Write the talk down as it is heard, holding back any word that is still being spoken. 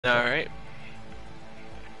Alright.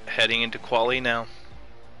 Heading into quali now.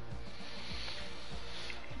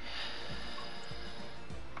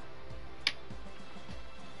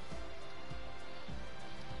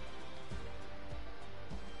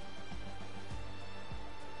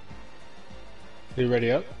 You ready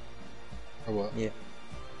up? Or what? Yeah.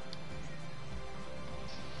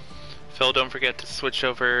 Phil, don't forget to switch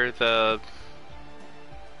over the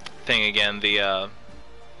thing again, the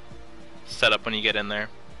setup when you get in there.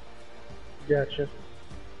 Gotcha.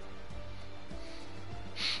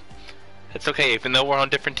 It's okay, even though we're on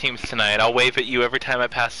different teams tonight, I'll wave at you every time I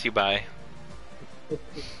pass you by.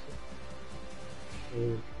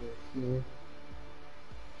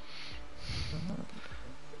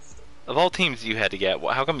 Of all teams you had to get,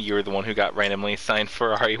 how come you were the one who got randomly assigned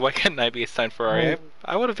Ferrari? Why couldn't I be assigned Ferrari?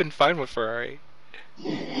 I would have been fine with Ferrari.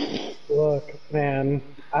 Look, man,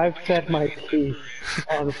 I've set my teeth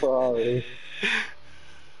on Ferrari.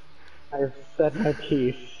 I've set my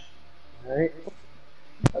teeth, alright?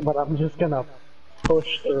 But I'm just gonna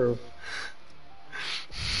push through.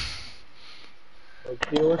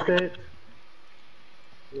 Like, deal with it.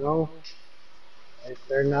 You know? Like,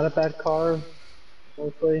 they're not a bad car,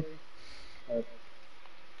 mostly. But...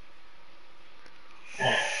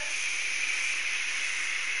 I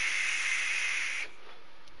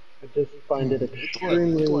just find it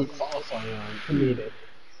extremely to meet it.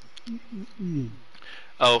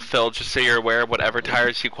 Oh, Phil, just so you're aware, whatever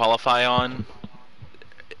tires you qualify on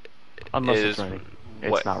Unless is it's raining.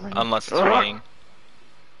 It's not raining. Unless it's raining.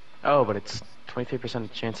 Oh, but it's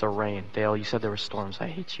 23% chance of rain. Dale, you said there were storms. I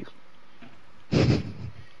hate you. Hope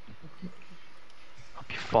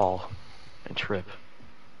you fall and trip.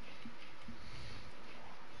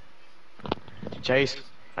 Chase,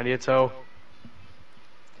 I need a tow.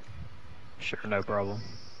 Sure, no problem.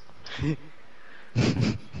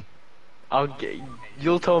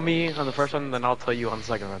 You'll tow me on the first one, then I'll tow you on the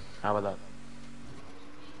second one. How about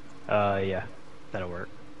that? Yeah, that'll work.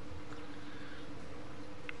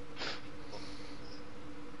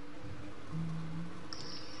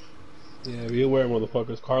 Yeah, be aware,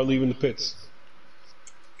 motherfuckers. Car leaving the pits.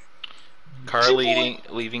 Car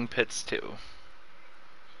leaving pits too.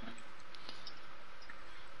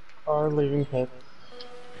 Car leaving pit.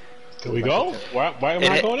 Can we go? Why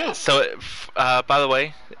am I going out? So, by the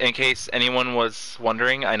way, in case anyone was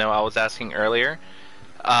wondering, I know I was asking earlier.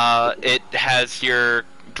 It has your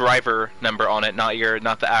driver number on it,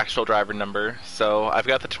 not the actual driver number. So I've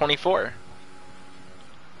got the 24.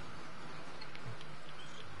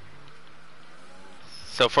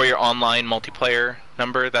 So for your online multiplayer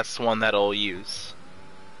number, that's the one that'll use.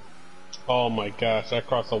 Oh my gosh, I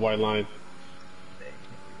crossed the white line.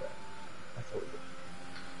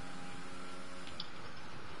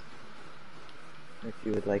 If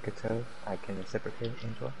you would like a tow, I can reciprocate,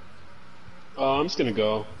 Angela. I'm just gonna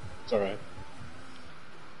go. It's alright.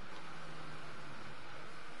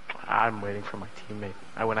 I'm waiting for my teammate.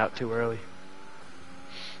 I went out too early.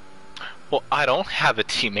 Well, I don't have a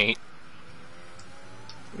teammate.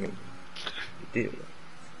 I mean, you do.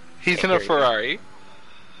 He's in a Ferrari.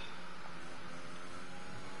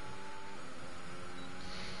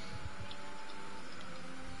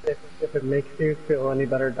 If it makes you feel any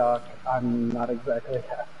better, Doc, I'm not exactly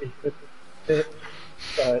happy with it,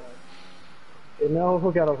 but you know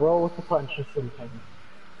who gotta roll with the punches sometimes.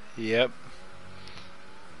 Yep.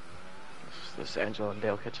 This Angela and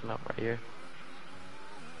Dale catching up right here.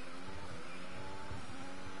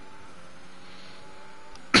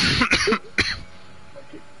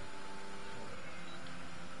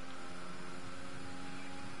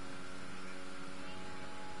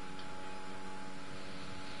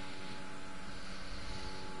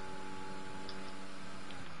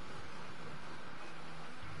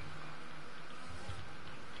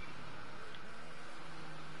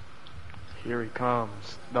 Here he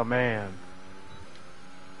comes, the man.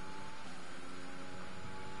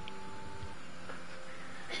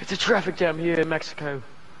 It's a traffic jam here in Mexico.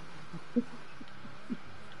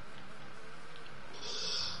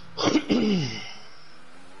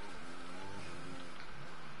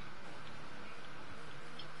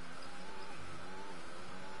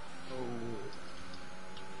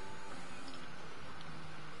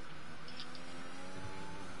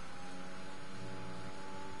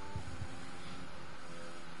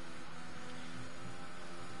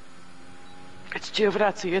 It's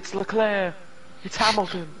Giovinazzi, it's Leclerc, it's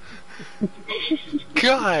Hamilton.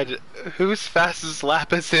 God, whose fastest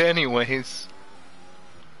lap is it anyways?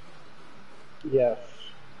 Yes.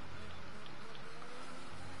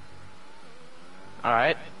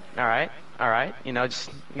 Alright, alright, alright. You know, just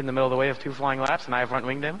in the middle of the way of 2 flying laps and I have front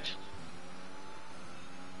wing damage.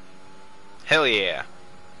 Hell yeah.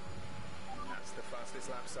 That's the fastest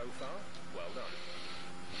lap so far. Well done.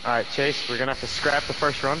 Alright, Chase, we're gonna have to scrap the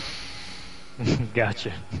first run.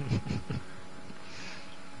 Gotcha.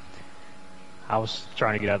 I was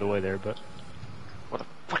trying to get out of the way there, but What a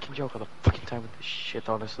fucking joke all the fucking time with this shit,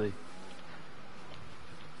 honestly.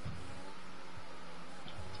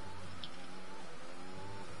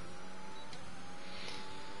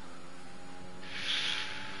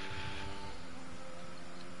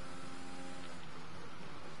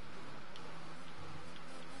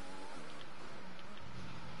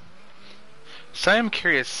 So I am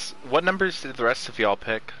curious, what numbers did the rest of y'all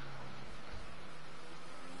pick?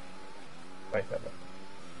 Like that.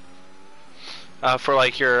 For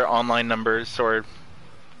like your online numbers, or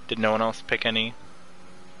did no one else pick any?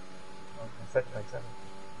 I said 27.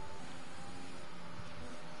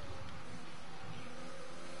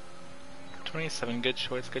 $27, good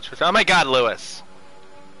choice, good choice. Oh my god, Lewis!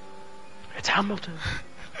 It's Hamilton.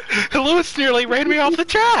 Lewis nearly ran me off the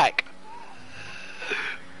track!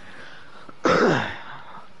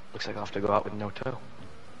 Looks like I'll have to go out with no toe.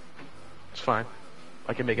 It's fine.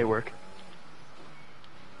 I can make it work.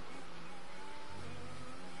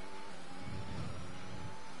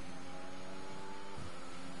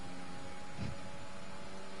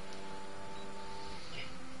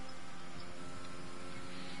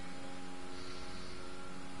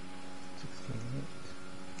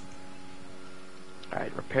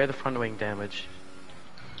 Alright, repair the front wing damage.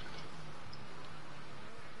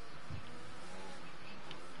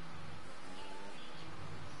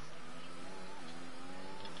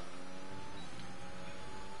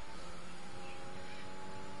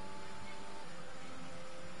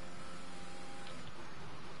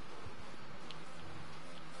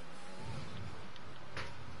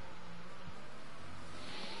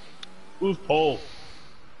 Who's pole?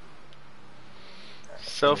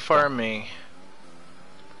 So far, me.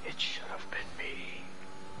 It should have been me.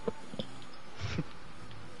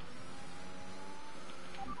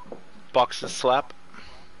 Box the slap.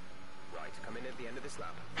 Right, come in at the end of this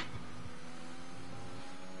lap.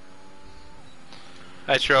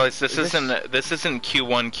 I just realized this Is this- isn't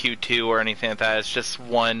Q1, Q2, or anything like that. It's just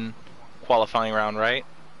one qualifying round, right?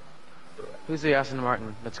 Who's the Aston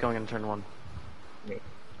Martin that's going in turn 1? Me.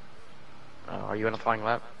 Are you in a flying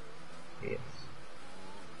lap? Yes.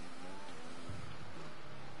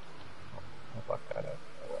 I'll fuck that up.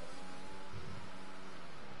 Oh, well.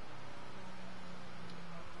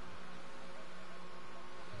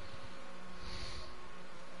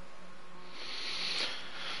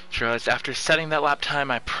 Just realized after setting that lap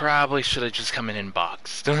time, I probably should have just come in and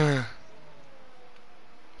boxed. Run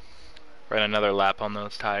another lap on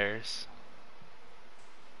those tires.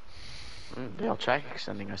 They all track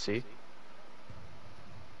extending, I see.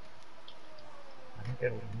 I'm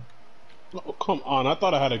good. Oh, come on. I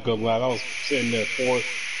thought I had a good lap. I was sitting there fourth.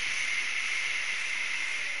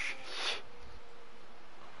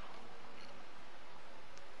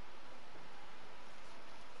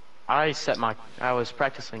 I was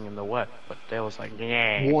practicing in the wet, but Dale was like,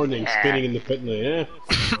 yeah. Warning, spinning in the pit lane. Yeah. Our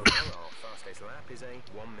fastest lap is a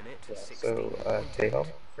 1 minute Yeah, 16. so, J-Ho,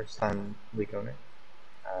 first time league owner,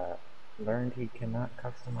 learned he cannot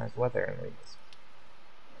customize weather in leagues.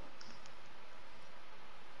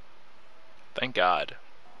 Thank God.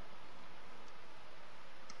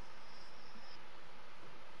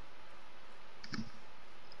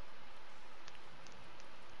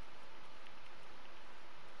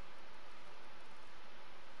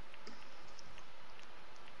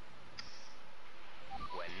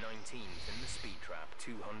 We're 19th in the speed trap,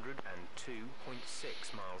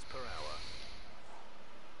 202.6 miles per hour.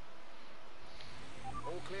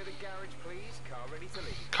 All clear the garage, please. Car ready to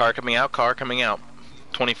leave. Car coming out, car coming out.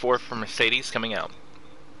 24 for Mercedes coming out.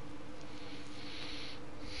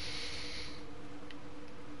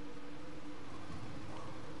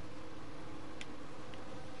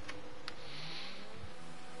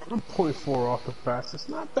 I'm 0.4 off the fastest.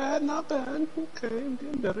 Not bad, not bad. Okay, I'm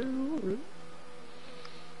getting better. All right.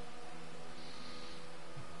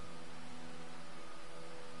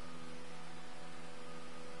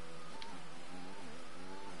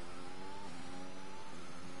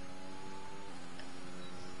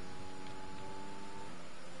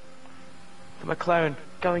 The McLaren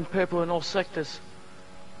going purple in all sectors.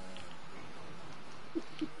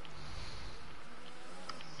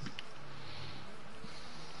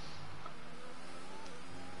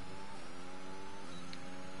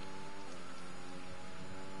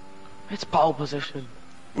 It's pole position.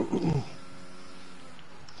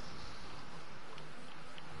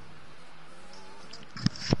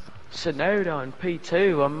 Sonoda on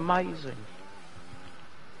P2, amazing.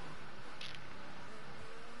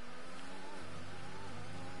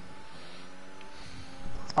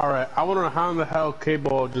 Alright, I wanna know how in the hell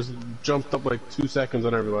K-Ball just jumped up like 2 seconds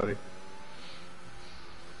on everybody.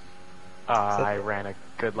 I ran a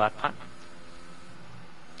good lap time.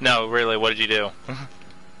 No, really, what did you do?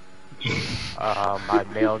 I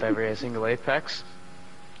nailed every single apex.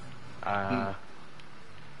 I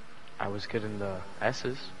was good in the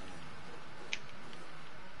S's.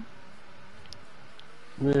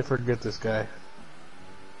 I'm gonna forget this guy.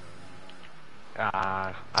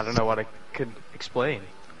 I don't know what I could explain.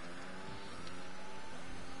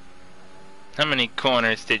 How many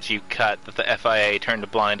corners did you cut that the FIA turned a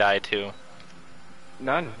blind eye to?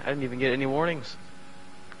 None. I didn't even get any warnings.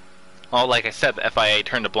 Well, like I said, the FIA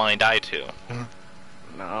turned a blind eye to.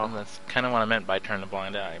 No. And that's kind of what I meant by turn a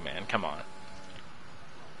blind eye, man. Come on.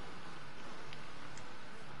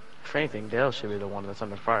 If anything, Dale should be the one that's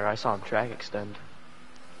under fire. I saw him track extend.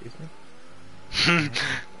 Excuse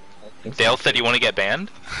me? Dale said you want to get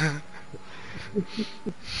banned?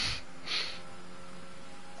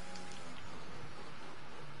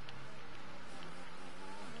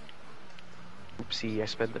 Oopsie, I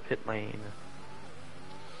sped the pit lane.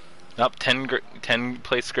 Up 10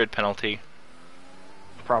 place grid penalty.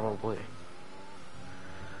 Probably.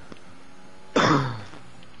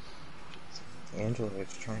 Angela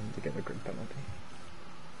is trying to get a grid penalty.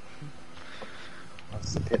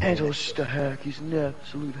 That's the pit Angela's just a hack. He's an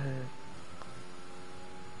absolute hack.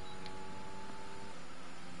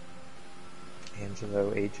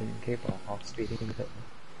 Angelo, Agent, and K-Ball all speeding the pit.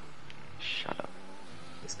 Shut up.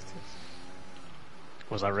 Yes, it is.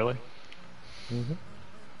 Was I really? Mm-hmm.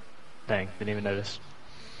 Dang, didn't even notice.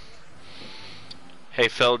 Hey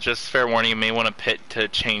Phil, just fair warning, you may want to pit to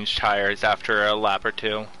change tires after a lap or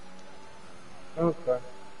two. Okay.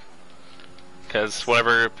 Because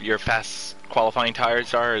whatever your fast qualifying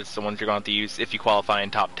tires are is the ones you're going to have to use if you qualify in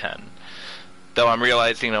top 10. Though I'm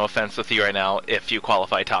realizing, no offense with you right now, if you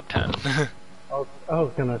qualify top 10. I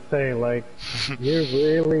was gonna say, like, you're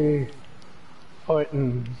really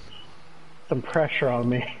putting some pressure on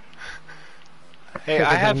me. Hey,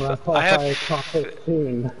 I have top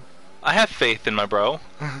 15. I have faith in my bro.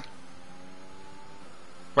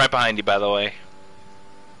 Right behind you, by the way.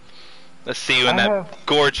 Let's see you in that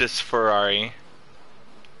gorgeous Ferrari.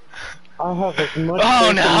 I have as much Oh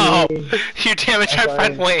faith no! in me You damaged as our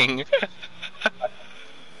front wing!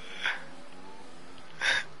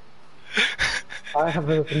 I have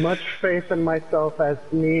as much faith in myself as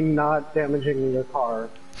me not damaging your car.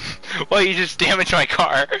 Well, you just damaged my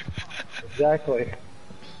car. Exactly.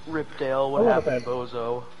 Rip Dale, what I love happened, that.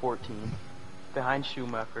 Bozo? 14. Behind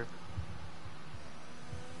Schumacher.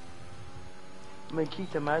 I mean,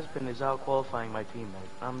 Keith Mazepin is out qualifying my teammate.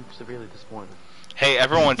 I'm severely disappointed. Hey,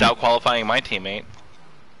 everyone's out qualifying my teammate.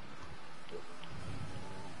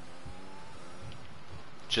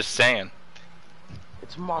 Just saying.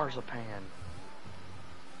 It's marzipan.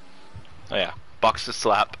 Oh yeah, box to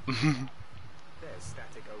slap. There's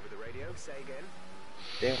static over the radio. Say again.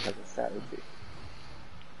 Dale has a strategy.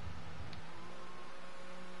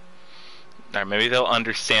 Alright, maybe they'll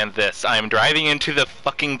understand this. I am driving into the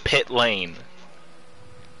fucking pit lane.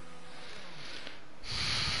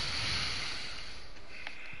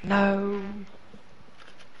 No.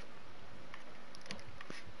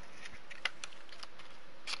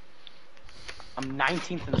 I'm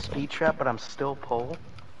 19th in the speed trap, but I'm still pole.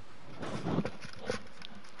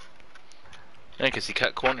 Yeah, because he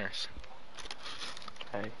cut corners.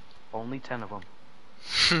 Hey, only 10 of them.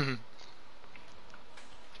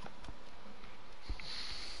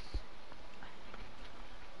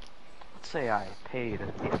 Let's say I paid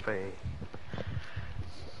the FA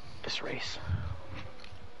this race.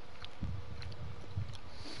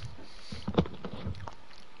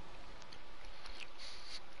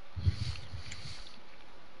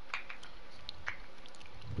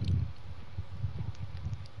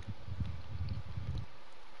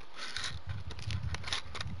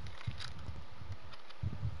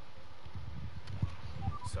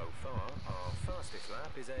 So far, our fastest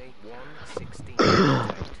lap is a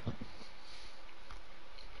 1:16.8.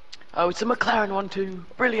 Oh, it's a McLaren 1-2.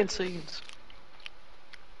 Brilliant scenes.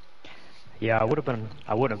 Yeah, I wouldn't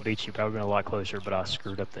have beat you, but I would have been a lot closer, but I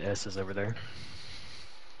screwed up the S's over there.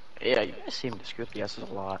 Yeah, you guys seem to screw up the S's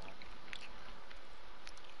a lot.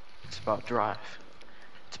 It's about drive.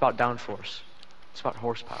 It's about downforce. It's about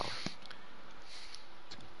horsepower.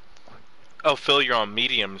 Oh, Phil, you're on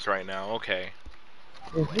mediums right now. Okay.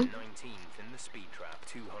 We're 19th in the speed trap,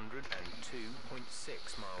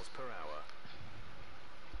 202.6 miles per hour.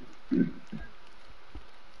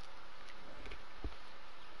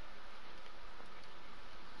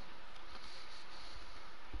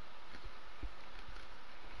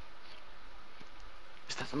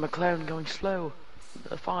 Is There's a McLaren going slow.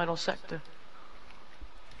 The final sector.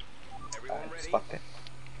 Everyone Just ready? fucked it.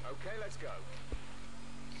 Okay, let's go.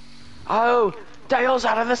 Oh, Dale's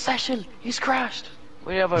out of the session. He's crashed.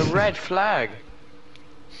 We have a red flag.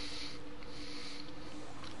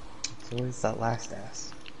 It's always that last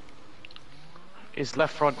ass. His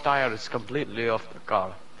left front tire is completely off the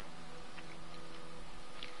car.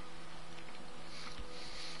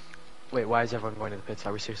 Wait, why is everyone going to the pits?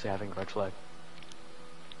 Are we seriously having a red flag?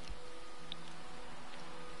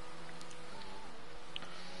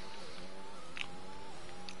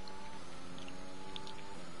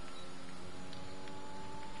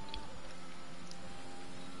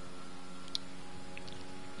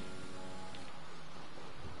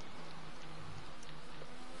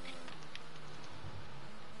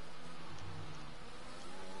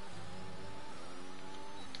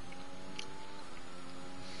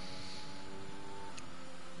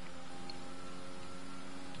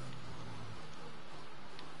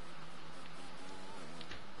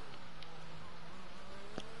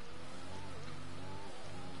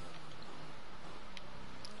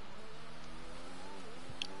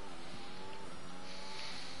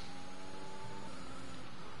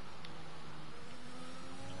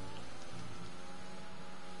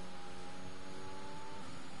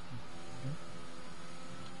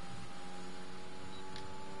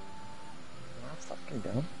 I'm fucking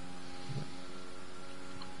dumb.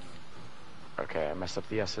 Okay, I messed up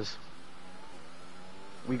the S's.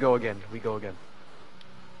 We go again. We go again.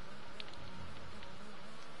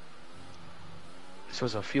 This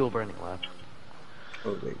was a fuel burning lap.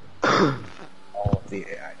 Oh wait. All of the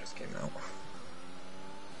AI just came out.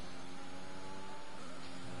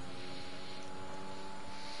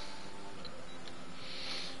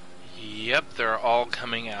 Yep, they're all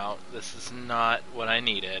coming out. This is not what I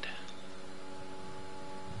needed.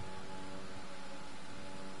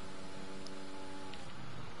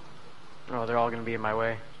 Oh, they're all gonna be in my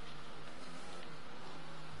way.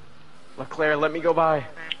 Leclerc, let me go by.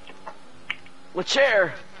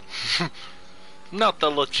 LeChair! Not the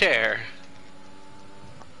little chair.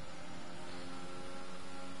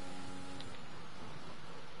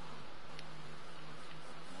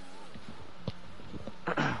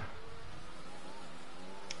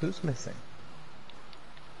 Who's missing?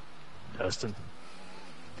 Dustin.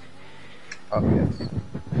 Oh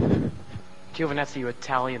yes. Giovanetti, you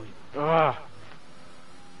Italian. Ugh.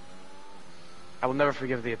 I will never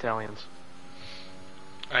forgive the Italians.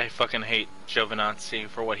 I fucking hate Giovinazzi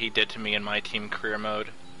for what he did to me in my team career mode.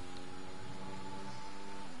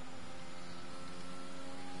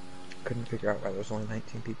 Couldn't figure out why there's only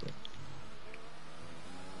 19 people.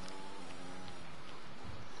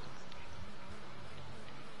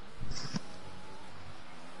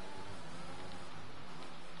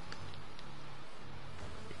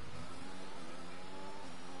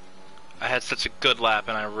 I had such a good lap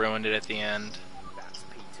and I ruined it at the end. That's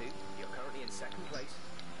P2. You're currently in second place.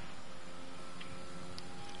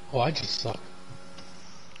 Oh, I just suck.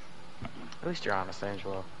 At least you're honest,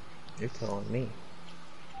 Angelo. You're telling me.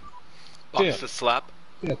 Box Yeah. the slap.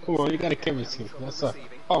 Yeah, come on, you gotta give me some. That's up.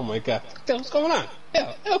 Oh my god. Yo, what's going on?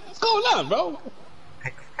 Yeah, what's going on, bro?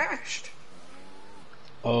 I crashed.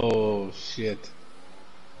 Oh shit.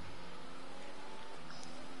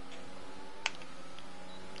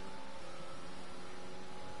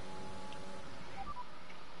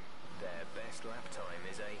 Their best lap time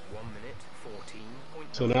is a 1 minute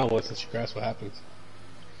 14.9. So now what? Since you crash, what happens?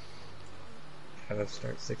 Had to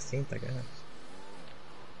start 16th, I guess.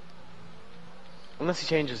 Unless he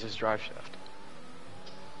changes his drive shaft.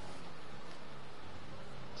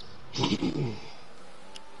 Pitting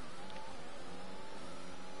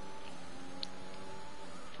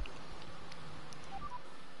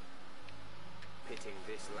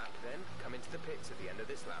this lap then. Come into the pits at the end of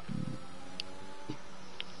this lap.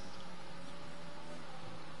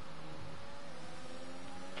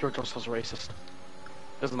 George Russell's racist.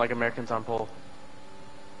 Doesn't like Americans on pole.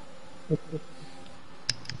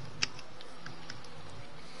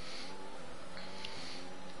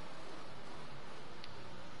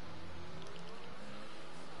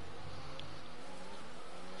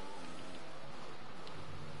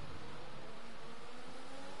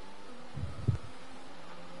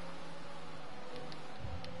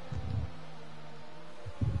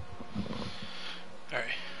 Alright.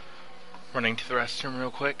 Running to the restroom real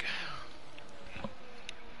quick.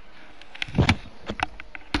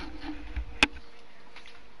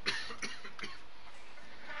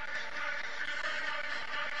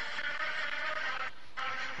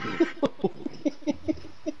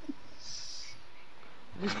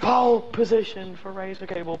 His pole position for Razor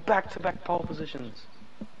Cable. Back-to-back pole positions.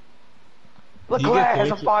 Do you Leclerc get has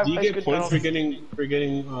a points? 5 Do you place get good points for penalty.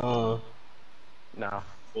 getting No,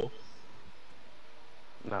 full?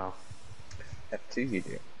 no. F2 you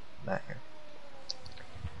do. Not here.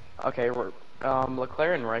 Okay, we're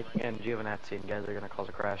Leclerc and Reich and Giovinazzi and guys are gonna cause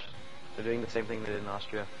a crash. They're doing the same thing they did in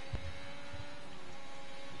Austria.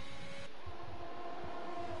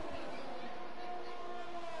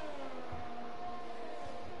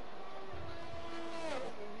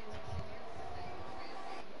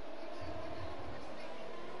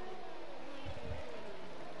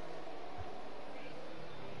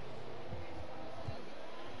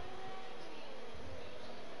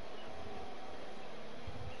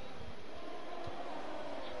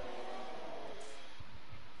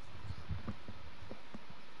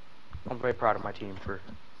 I'm very proud of my team for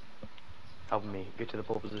helping me get to the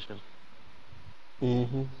pole position.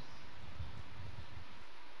 Mm-hmm.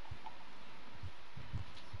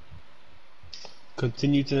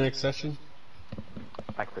 Continue to the next session.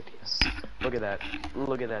 Back with you. Look at that.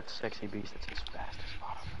 Look at that sexy beast that's as fast as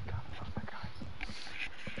oh my god, oh my god.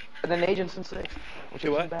 And then agents in 6th, which Do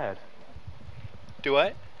isn't what? bad. Do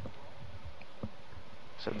what?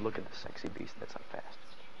 So look at the sexy beast that's up fast.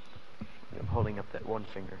 I'm holding up that one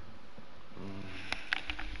finger.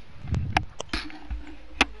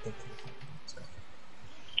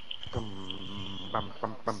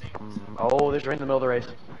 Oh, there's rain in the middle of the race.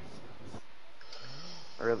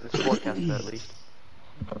 Or it's forecasted at least.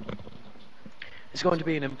 It's going to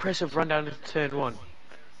be an impressive run down to turn 1.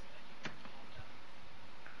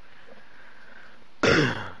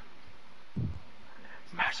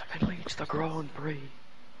 Mazepin leads the Grand Prix.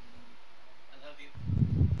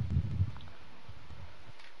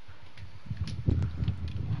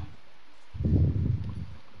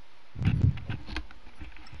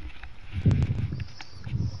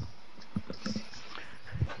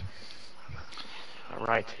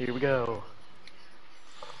 Alright, here we go.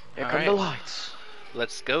 Here come the lights.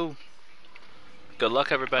 Let's go. Good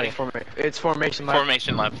luck, everybody. It's formation lap.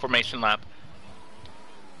 Formation lap. Formation lap.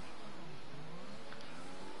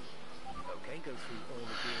 Okay, go through all the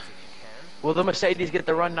gears if you can. Will the Mercedes get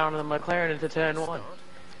the run down on the McLaren into turn 1?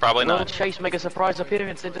 Probably Will not. Chase make a surprise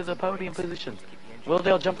appearance into the podium position? Will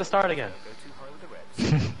Dale jump the start again? Go too high with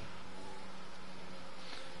the revs.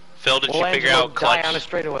 Phil, did Will you figure Angelo out die on a clutch?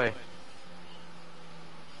 straightaway?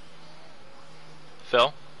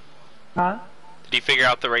 Phil, Huh? did you figure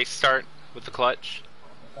out the race start with the clutch?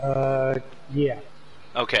 Yeah.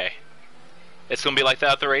 Okay. It's gonna be like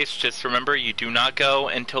that at the race. Just remember, you do not go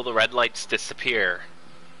until the red lights disappear.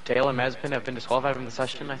 Dale and Mazepin have been disqualified from the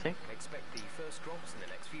session, I think. Expect the first drops in the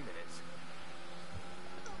next few minutes.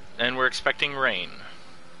 And we're expecting rain.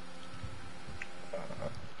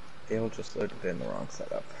 Dale just loaded in the wrong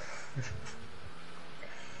setup.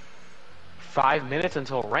 5 minutes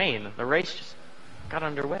until rain. The race just got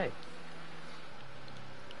underway.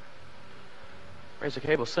 Razor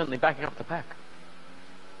Cable certainly backing up the pack.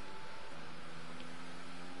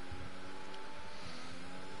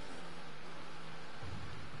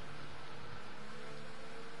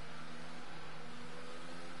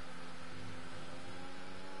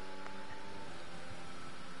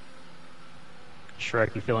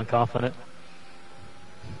 Shrek, you feeling confident?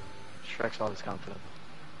 Shrek's always confident.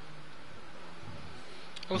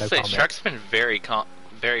 I'll No say comment. Shrek's been very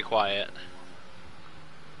quiet.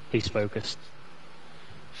 He's focused.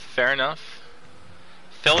 Fair enough.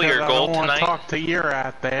 Phil, your I goal don't want to tonight. talk to you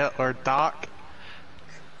at that or Doc.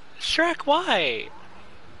 Shrek, why?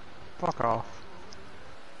 Fuck off.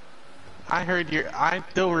 I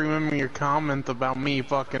still remember your comment about me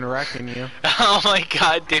fucking wrecking you. Oh my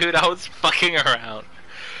god, dude, I was fucking around.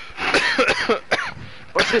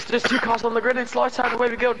 What's this? There's 2 cars on the grid. It's lights out. Away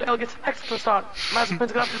we go. Dale gets next to the start.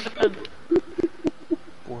 Mazepin's gonna have to defend.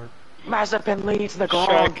 Mazepin leads the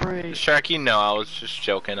Grand Prix. Shrek, you know I was just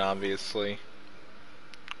joking, obviously.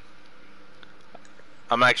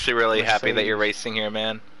 I'm actually really happy that you're racing here,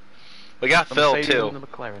 man. We got The Phil, Mercedes too. and the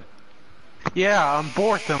McLaren. Yeah,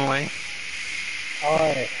 unfortunately.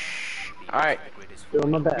 Alright, Alright,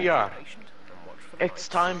 doing my best. we are. It's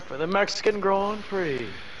time for the Mexican Grand Prix.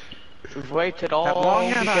 We've waited all As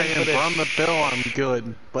long as I weekend for am this. on the bill, I'm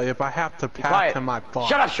good. But if I have to pass Quiet. him, I fuck.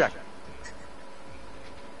 Shut up, Shrek.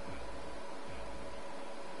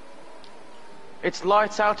 It's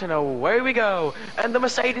lights out and away we go. And the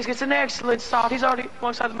Mercedes gets an excellent start. He's already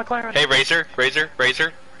alongside the McLaren. Hey, Razor.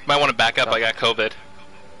 Might want to back up, I got COVID.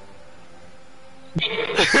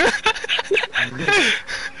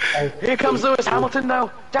 Here comes Lewis Hamilton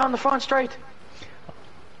though, down the front straight.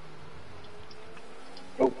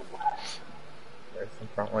 There's some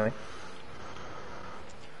front way.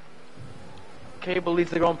 cable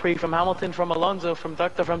leads the Grand Prix from Hamilton, from Alonso, from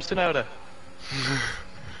Doctor, from Tsunoda.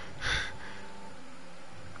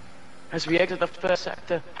 As we exit the first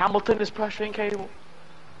sector, Hamilton is pressuring cable.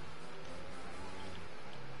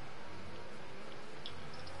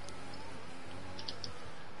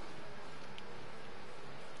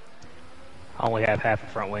 I only have half a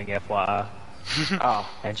front wing, FYI. Oh,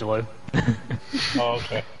 Angelo. Oh,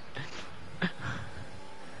 okay.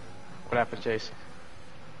 what happened, Chase?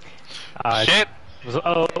 Shit!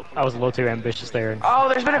 I was a little too ambitious there. Oh,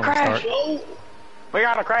 there's been a on the crash! start. We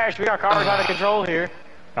got a crash, we got cars out of control here.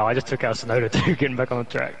 Oh, I just took out Sonoda too, getting back on the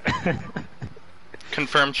track.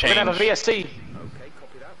 Confirm We're change. gonna have a VSC. Okay,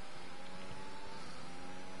 copy that.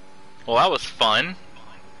 Well, that was fun.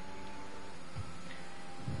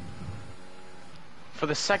 For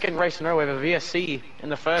the second race in a row, we have a VSC in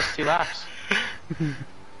the first 2 laps.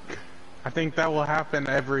 I think that will happen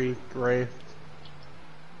every race.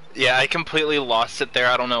 Yeah, I completely lost it there.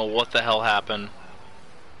 I don't know what the hell happened.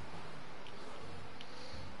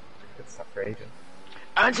 Good stuff for agent.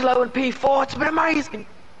 Angelo and P4, it's been amazing!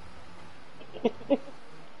 I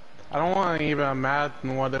don't want to even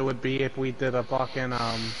imagine what it would be if we did a fucking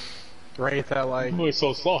race at like. Moving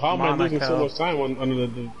so slow. How am I losing so Monaco. much time under the?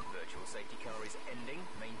 Virtual safety car is ending.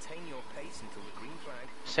 Maintain your pace until the green flag.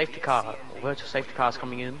 Safety car, virtual safety car's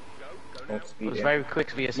coming in. Don't It speed was in. very quick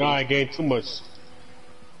VSC. No, I gained too much.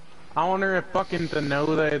 I wonder if fucking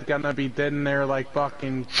Tsunoda is gonna be dead in there like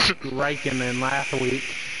fucking Raikkonen last week.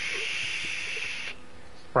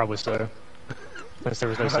 Probably so. Unless there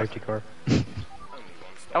was no safety car. That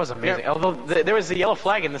was amazing. Although there was a yellow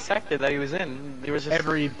flag in the sector that he was in. There was just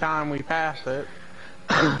Every time we passed it.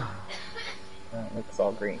 It's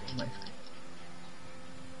all green. Nice.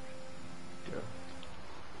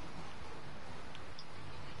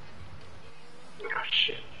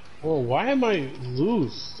 Well, why am I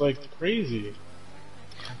loose like crazy?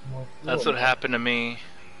 That's what happened to me.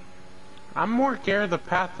 I'm more scared of the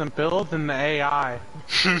path and build than the AI.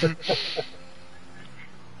 I'm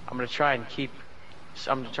gonna try and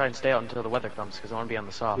stay out until the weather comes because I want to be on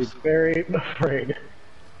the softs. He's very afraid.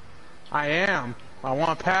 I am. I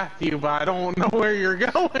want to pass you, but I don't know where you're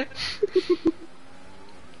going.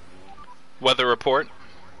 Weather report.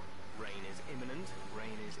 Rain is imminent. Rain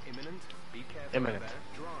is imminent. Be careful. Imminent. out there.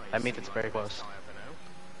 Drive That means it's very slightly close. higher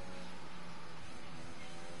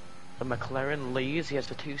for now. The McLaren leads. He has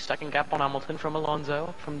a 2-second gap on Hamilton from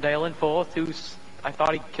Alonso. From Dale in 4th, who's I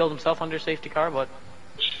thought he killed himself under safety car, but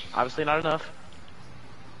obviously not enough.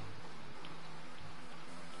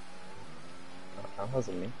 That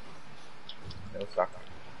wasn't me. No stock.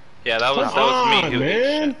 Yeah, that was Come me on, who ate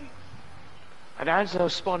man. shit. And Angelo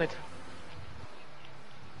spun it.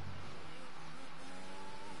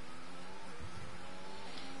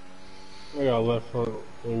 I got left front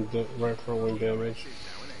wing, right front wing damage.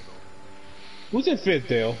 Who's in fifth,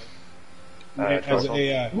 Dale? As an Russell.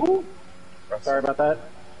 AI. Russell. Sorry about that.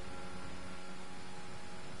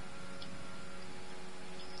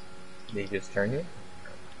 Did he just turn you?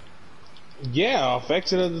 Yeah, off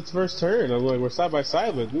exit of the first turn. I'm like, we're side by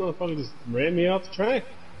side, but the motherfucker just ran me off the track.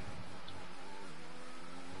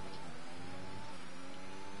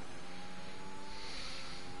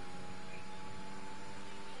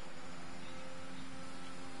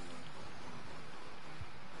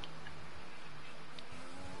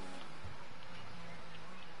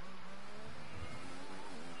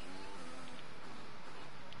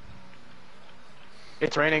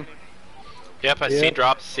 It's raining. Yep, I see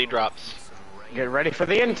drops, see drops. Get ready for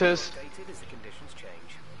the inters. Updated as the conditions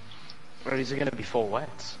change. Or these are gonna be full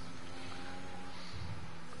wets.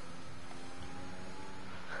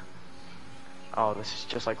 Oh, this is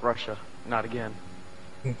just like Russia. Not again.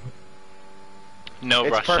 No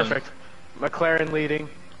It's Russian. perfect. McLaren leading.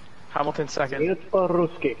 Hamilton second. It's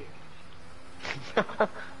по-русски. I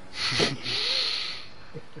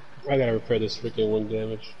gotta repair this freaking wing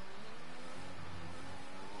damage.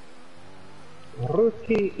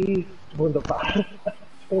 Русский и wunderbar. I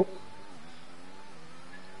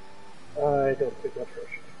don't speak much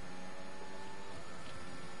Russian.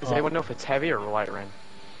 Does anyone know if it's heavy or light rain?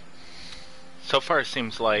 So far it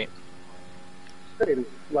seems light. Pretty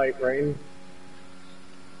light rain.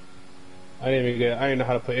 I didn't know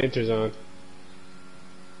how to put enters on.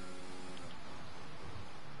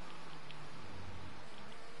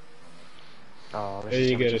 Oh, this Then is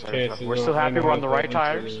you gonna get a just chance to We're know- still I happy know we're how on the to right put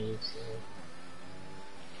tires. enters on, so.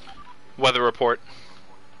 Weather report.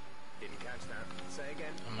 Didn't catch that. Say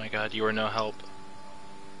again. Oh my god, you were no help.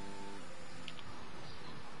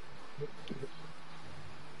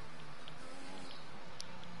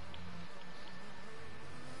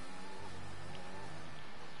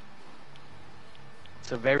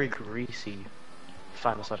 It's a very greasy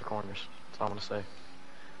final set of corners. That's all I'm gonna say.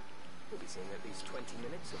 We'll be seeing at least 20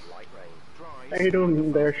 minutes of light rain. Dries. How you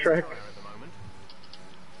doing there, Shrek? Tyre at the moment.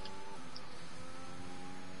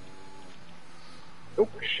 Oh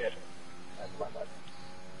shit. That's my bad.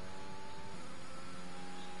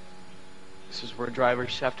 This is where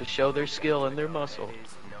drivers have to show their skill and their muscle It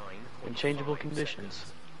is 9.5 in changeable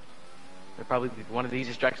conditions. They're probably one of the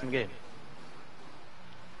easiest tracks in the game.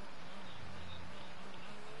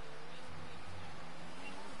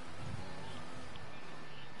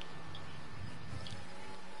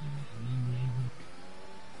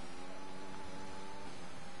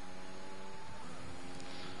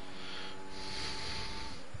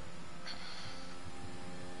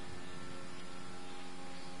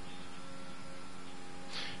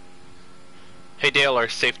 Hey Dale, are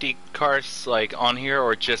safety cars like on here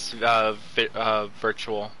or just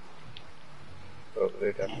virtual? Oh,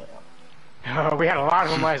 they're definitely on. Oh, we had a lot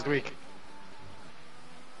of them last week.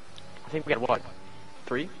 I think we had what?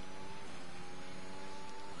 3?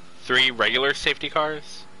 3 regular safety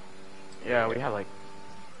cars? Yeah, we had like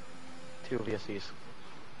 2 VSCs.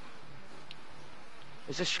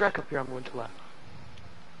 Is this Shrek up here? I'm going to left.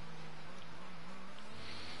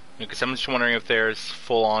 Because I'm just wondering if there's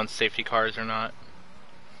full-on safety cars or not.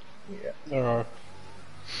 Yeah. There are.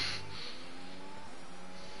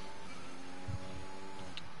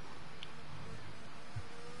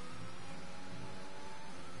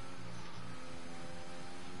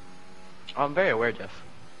 I'm very aware, Jeff.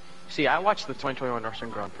 See, I watched the 2021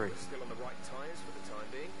 Russian Grand Prix. Still on the right tyres for the time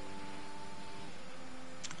being.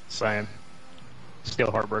 Same.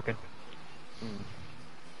 Still heartbroken.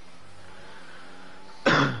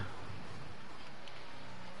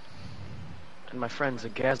 And my friend's a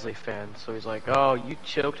Gasly fan, so he's like, "Oh, you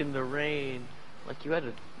choked in the rain." Like, you had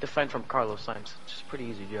to defend from Carlos Sainz. It's just a pretty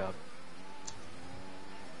easy job.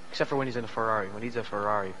 Except for when he's in a Ferrari. When he's a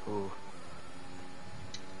Ferrari, ooh.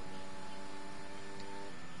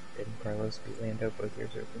 Didn't Carlos beat Lando both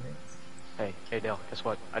years over me? Hey Dale, guess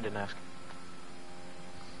what? I didn't ask.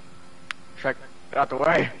 Shrek, get out the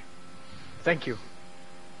way! Thank you.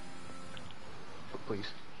 Oh, please.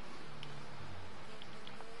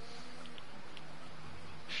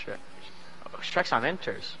 Shrek. Oh, Shrek's on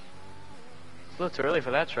enters. It's a little too early for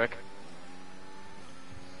that, Shrek.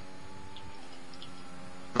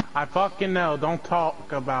 I fucking know. Don't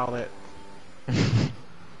talk about it.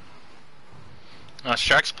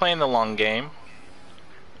 Shrek's playing the long game.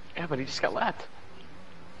 Yeah, but he just got lapped.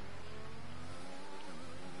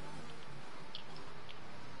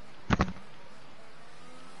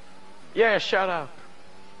 Yeah, shout out.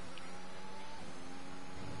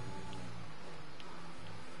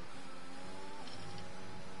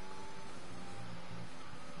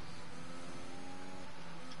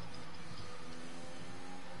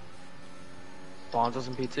 Bonzo's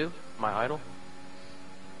in P2, my idol.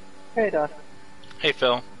 Hey, Doc. Hey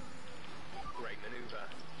Phil. Great maneuver.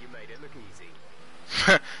 You made it look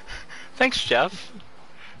easy. Thanks, Jeff.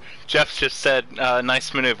 Jeff just said,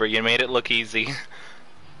 nice maneuver, you made it look easy.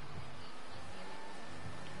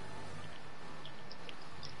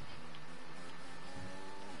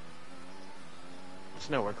 It's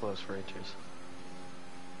nowhere close for H's.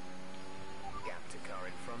 Gap to car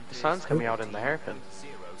in front. The is sun's coming out in the hairpin.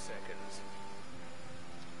 0 seconds.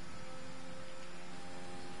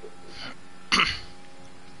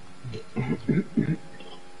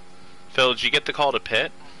 Phil, did you get the call to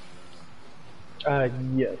pit?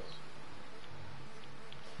 Yes.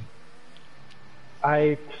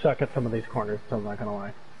 I suck at some of these corners, so I'm not gonna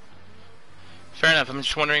lie. Fair enough, I'm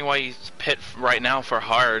just wondering why you pit right now for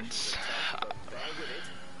hards. Bear with it.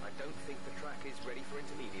 I don't think the track is ready for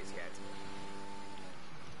intermediates yet.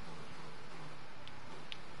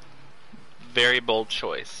 Very bold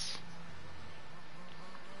choice.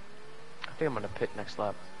 I think I'm gonna pit next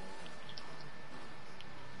lap.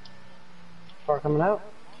 Car coming out?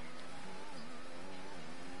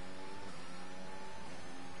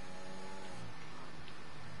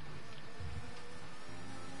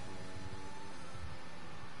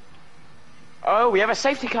 Oh, we have a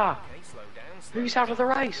safety car! Okay, slow down. Who's out of the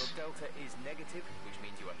race? Your delta is negative, which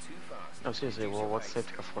means you are too fast. No, seriously, well, what's the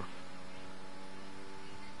safety car for?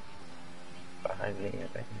 Behind me, I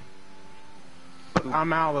think.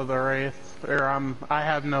 I'm out of the race. Or I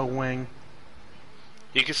have no wing.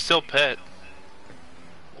 You can still pit.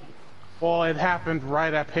 Well, it happened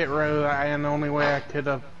right at pit road, and the only way I could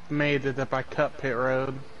have made it if I cut pit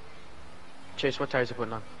road. Chase, what tires are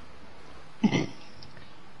you putting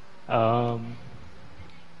on?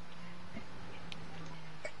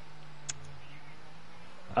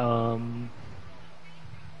 Um,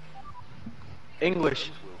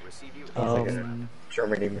 English. Sounds like a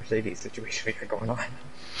Germany Mercedes situation we got going on.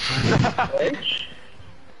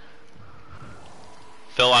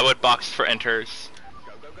 Phil, I would box for enters.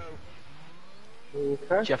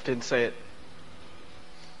 Okay. Jeff didn't say it.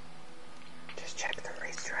 Just check the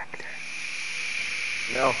race director.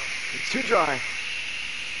 No, it's too dry.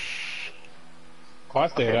 Oh, I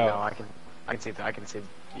stayed Okay, no, out. I can see that. I can see.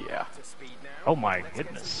 Yeah. Oh my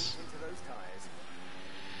goodness.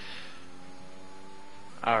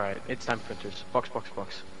 All right, it's time for enters. Box, box,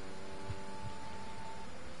 box.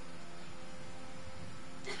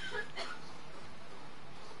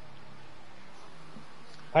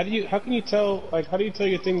 How can you tell, like, how do you tell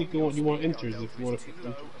your thing you want enters if you want to put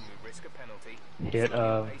enters? Hit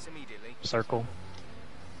circle,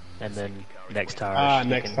 and then next tire. Ah, you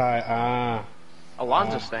next can- tire, ah.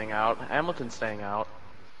 Alonso's staying out. Hamilton's staying out.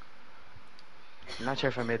 I'm not sure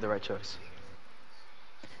if I made the right choice.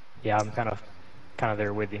 Yeah, I'm kind of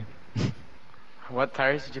there with you. What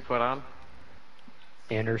tires did you put on?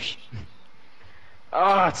 Anders.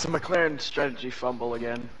 Ah, it's a McLaren strategy fumble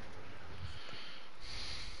again.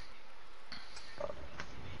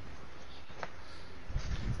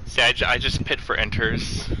 See, I just pit for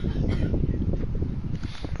enters.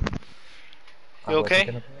 I You wasn't okay?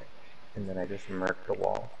 gonna pit, and then I just murked the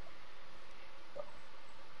wall.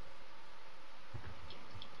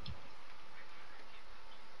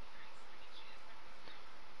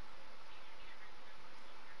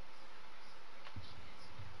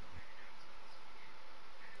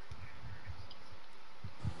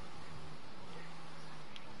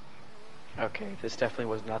 Okay, this definitely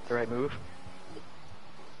was not the right move.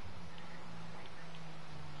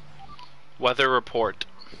 Weather report.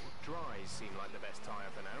 Dries seem like the best tyre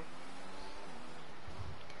for now.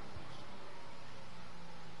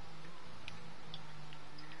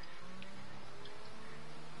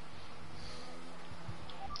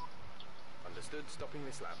 Understood, stopping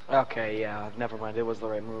this lap. Okay, yeah, never mind. It was the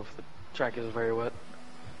right move. The track is very wet.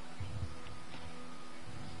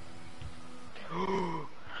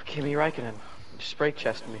 Kimi Räikkönen just brake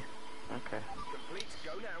chested me. Okay. Complete,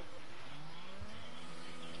 go now.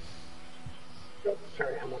 Oh,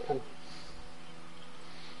 sorry, Hamilton.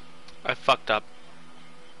 I fucked up.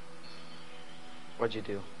 What'd you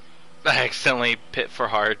do? I accidentally pit for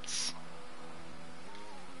hearts.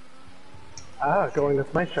 Ah, going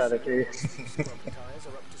with my strategy. Front tyres are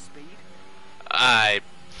up to speed. I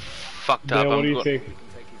fucked up. Yeah, what do you go- think? We can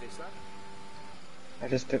take you this lap. I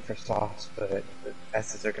just pit for softs, but the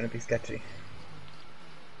S's are gonna be sketchy.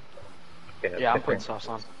 Yeah, I'm putting softs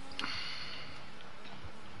on.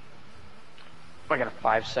 I got a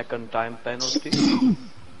 5-second time penalty.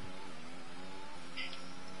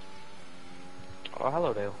 Oh,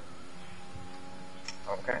 hello, Dale.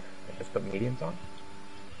 Okay, I just put mediums on.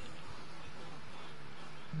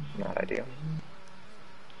 Not ideal.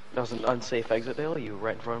 That was an unsafe exit, Dale. You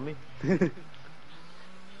right in front of me.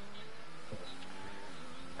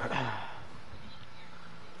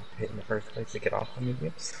 Hit in the first place to get off the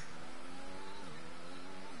mediums.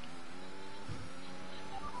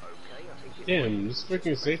 Okay, I think it's Damn, this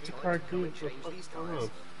freaking safety car time dude, to what the change fuck's these going tyres. on?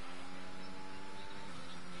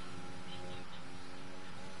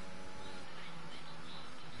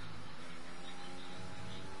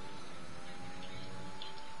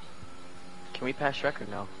 Can we pass record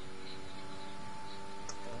now?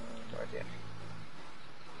 No idea.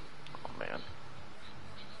 Oh man.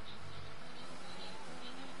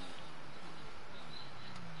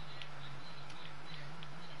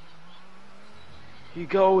 He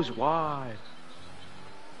goes wide.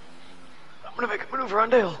 I'm gonna make a maneuver on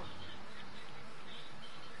Dale.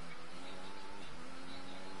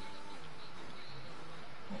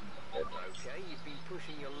 Okay, you've been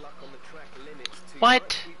pushing your luck on the track limits too What?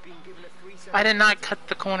 much. We've been given a 3-second I did not cut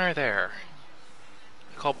the corner there.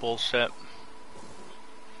 Call bullshit.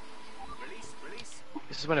 release, release.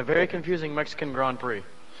 This has been a very confusing Mexican Grand Prix.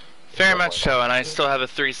 Very much so, and I still have a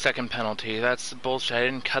 3-second penalty. That's bullshit. I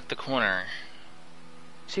didn't cut the corner.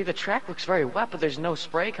 See, the track looks very wet, but there's no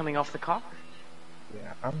spray coming off the car.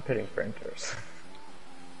 Yeah, I'm pitting for enters.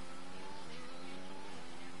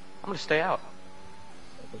 I'm gonna stay out.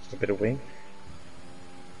 Just a bit of wing.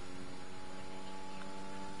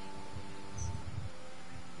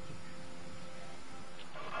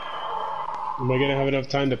 Am I gonna have enough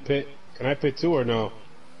time to pit? Can I pit too or no?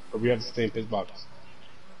 Or we have to stay in pit box?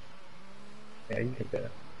 Yeah, you can pit.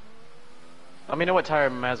 Let me know what tire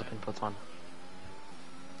Mazepin puts on.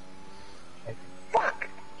 Fuck!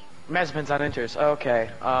 Mazepin's on enters. Okay.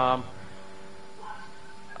 So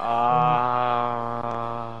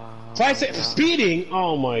I said speeding.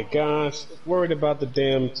 Oh my gosh, worried about the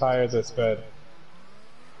damn tires that sped.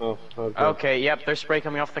 Oh, okay. Okay, yep, there's spray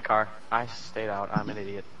coming off the car. I stayed out. I'm an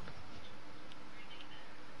idiot.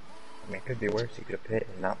 I mean, it could be worse. You could have pit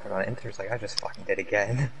and not put on inters like I just fucking did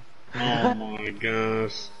again. Oh my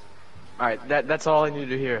gosh. Alright, that's all I need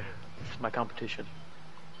to hear. It's my competition.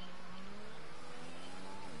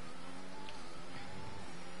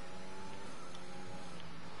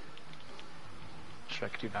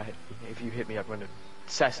 Shrek, do not hit me. If you hit me, I'm going to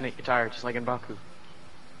assassinate your tire, just like in Baku.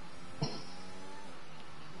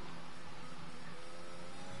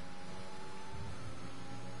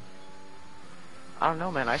 I don't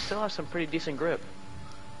know, man. I still have some pretty decent grip.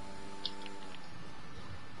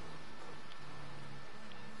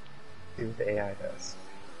 See what the AI does.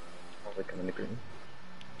 Probably come in the green.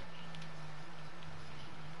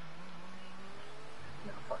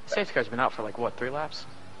 No, fuck that. Safety car's been out for like, what, 3 laps?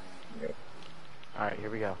 Nope. Alright,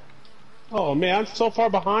 here we go. Oh man, I'm so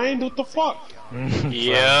far behind. What the fuck?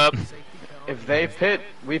 Yep. If they pit,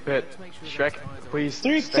 we pit. Shrek, please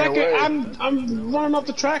 3 stay seconds. away. I'm running off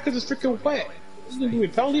the track because it's freaking wet. You gonna give me a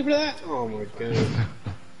penalty for that? Oh my god.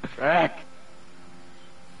 Shrek.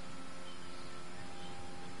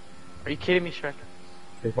 Are you kidding me, Shrek?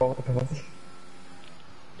 They fall with the penalty.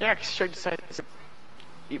 Yeah, 'cause Shrek decided to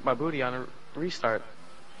eat my booty on a restart.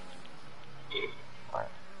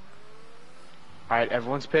 Alright,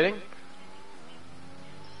 everyone's pitting?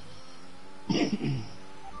 DRS has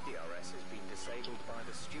been disabled by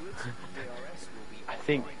the stewards. DRS will be I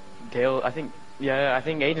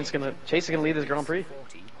think Agent's gonna, Chase is gonna lead this Grand Prix.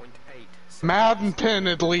 40.8. Madden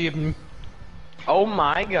Pinhead leading. Oh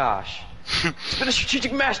my gosh. It's been a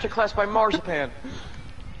strategic masterclass by Marzipan.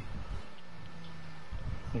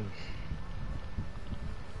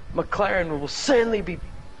 McLaren will certainly be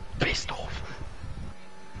pissed off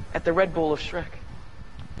at the Red Bull of Shrek.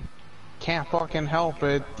 Can't fucking help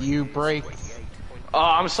it. You break. Oh,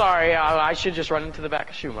 I'm sorry. I should just run into the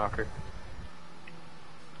back of Schumacher.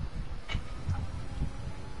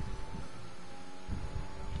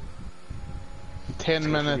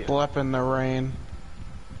 Ten minutes left in the rain.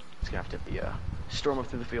 It's gonna have to be a storm up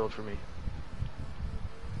through the field for me.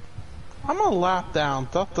 I'm a lap down.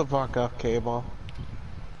 Shut the fuck up, Cable.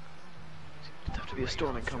 It's gonna have to be a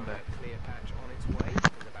storming comeback. Clear patch on its way.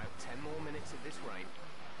 There's about 10 more minutes of this rain.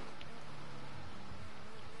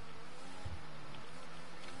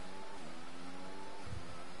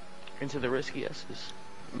 Into the risky S's.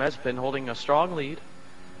 Mazepin holding a strong lead.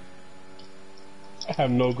 I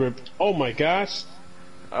have no grip. Oh my gosh.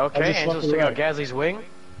 Okay, just Angel's fucking took out right. Gasly's wing.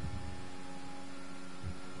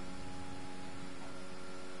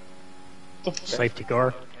 The f- Safety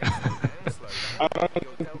car. I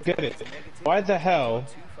don't get it. Why the hell?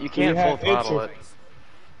 You can't You full have throttle intro- it.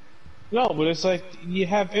 No, but it's like you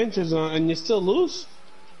have enters on and you still lose.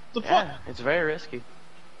 The fuck? Yeah, it's very risky.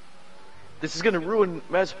 This is gonna ruin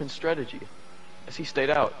Mazepin's strategy, as he stayed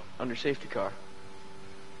out under safety car.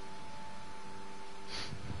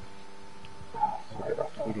 It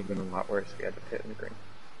would have been a lot worse if he had to pit in the green.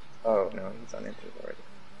 Oh no, he's on inters already.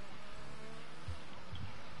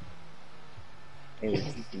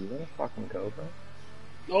 Hey, you wanna fucking go, bro?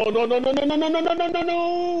 Oh no no no no no no no no no no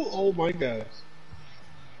no! Oh my gosh.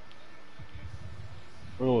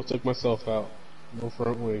 Oh, took myself out. No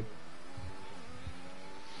front wing.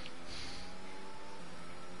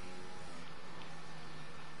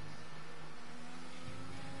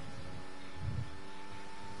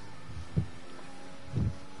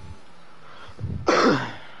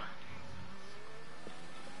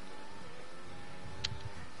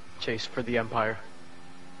 Chase for the Empire.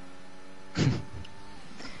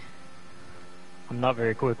 I'm not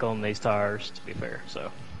very quick on these tires, to be fair,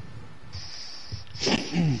 so.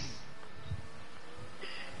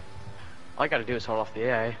 All I gotta do is hold off the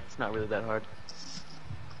AI. It's not really that hard.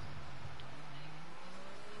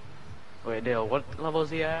 Wait, Dale, what level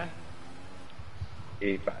is the AI?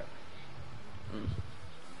 85.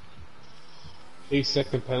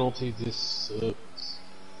 8-second penalty. This sucks.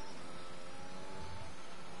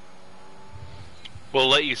 We'll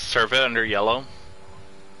let you serve it under yellow.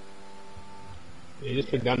 It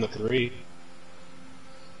just been down to 3.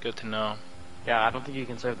 Good to know. Yeah, I don't think you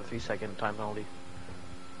can save the 3-second time penalty.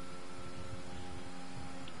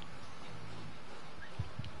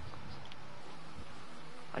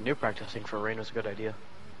 I knew practicing for rain was a good idea.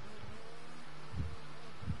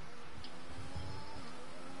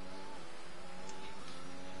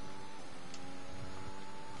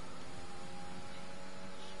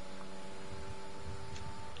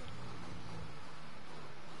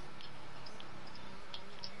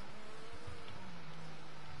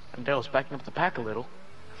 And Dale's backing up the pack a little.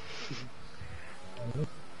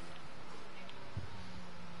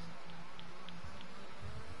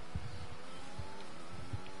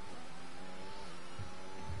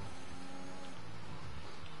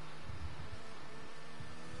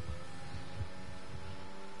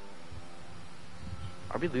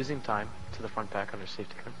 we losing time to the front pack under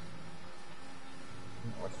safety car?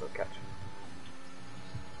 We're still catching.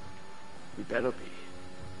 We better be.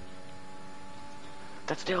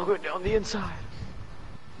 That's Dale going down the inside.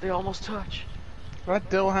 They almost touch. That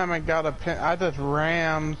Dilhammer got a pin. I just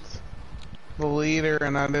rammed the leader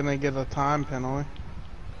and I didn't get a time penalty.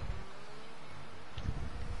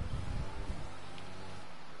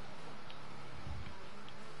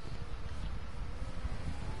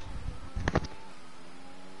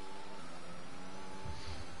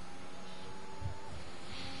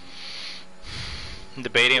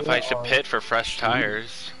 Debating if I should pit for fresh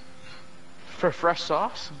tires. For fresh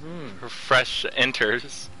sauce? For fresh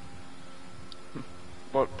enters.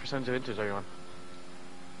 What percentage of inters are you on?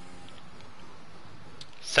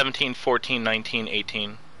 17, 14, 19,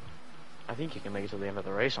 18. I think you can make it to the end of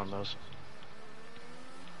the race on those.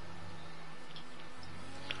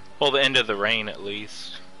 Well, the end of the rain at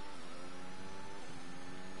least.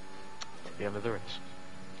 To the end of the race.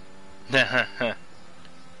 That's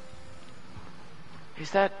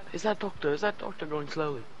Is that doctor? Is that doctor going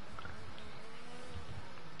slowly?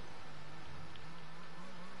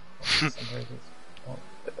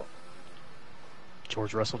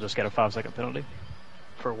 George Russell just got a 5-second penalty.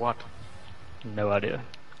 For what? No idea.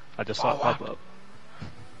 I just saw it pop up.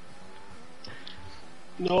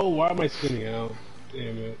 No, why am I spinning out?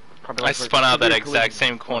 Damn it. Probably I like spun out that severe exact collision.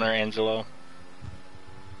 same corner, Angelo.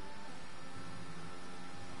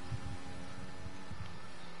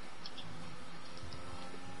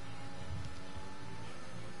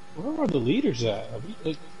 Where are the leaders at? Are we,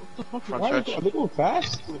 like, what the fuck? Front Why stretch. are they going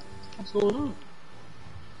fast? What's going on?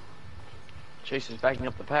 Chase is backing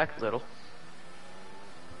up the pack a little.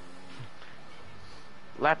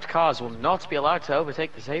 Lapped cars will not be allowed to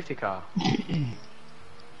overtake the safety car.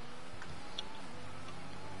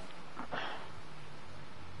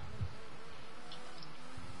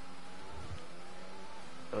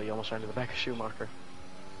 Oh, you almost ran to the back of Schumacher.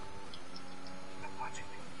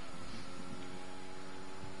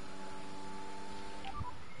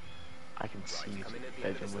 I can see the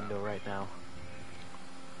bedroom window right now.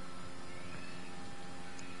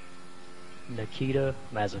 Nikita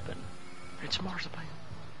Mazepin. It's Marzipan.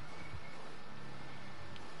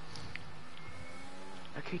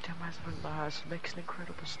 Nikita Mazepin makes an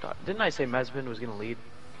incredible start. Didn't I say Mazepin was going to lead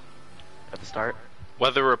at the start?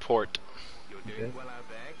 Weather report.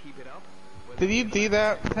 Did you do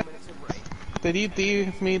that? Did you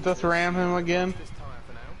do me just ram him again?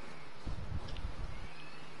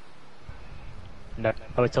 No.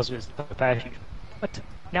 Oh, it tells me to pass you. What?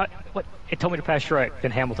 Now, what? It told me to pass Shrek,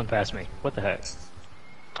 then Hamilton passed me. What the heck?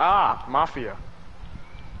 Ah, Mafia.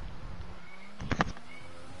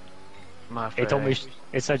 Mafia. It told me,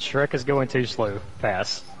 it said Shrek is going too slow,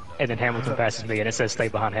 pass. And then Hamilton passes me, and it says stay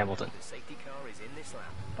behind Hamilton.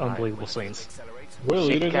 Unbelievable scenes. Where are the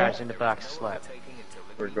Safety leaders cars at? in the back slap.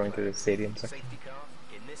 We're going to the stadium section.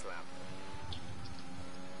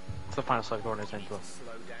 It's the final slap corner, Angelo.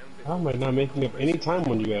 How am I not making up any time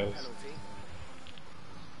on you guys?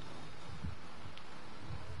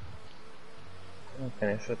 We'll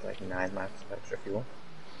finish with like 9 laps of extra fuel.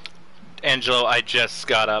 Angelo, I just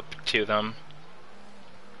got up to them.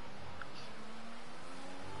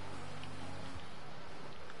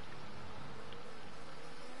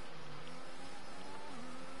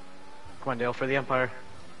 Come on, Dale, for the Empire.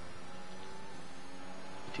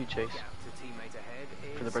 Two chase.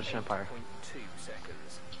 For the British Empire.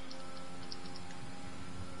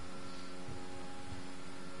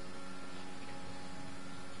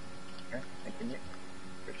 Okay, thank you, Nick.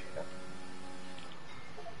 Appreciate that.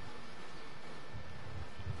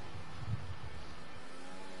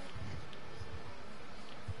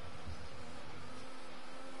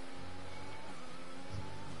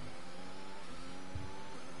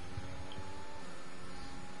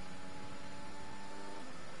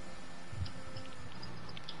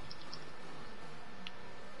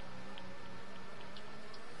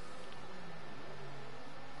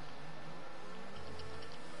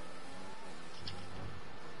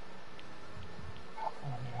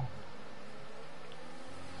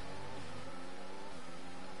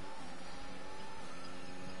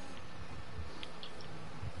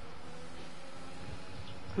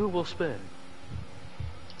 Who will spin?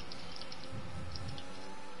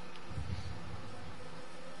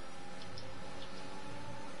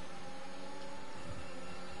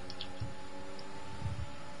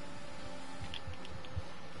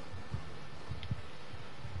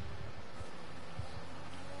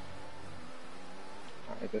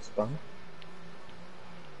 I just spun.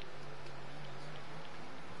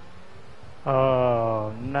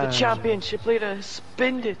 Oh, no. The championship leader has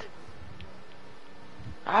spinned it.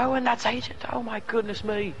 Oh, and that's Agent. Oh my goodness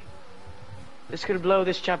me. This could blow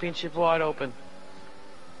this championship wide open.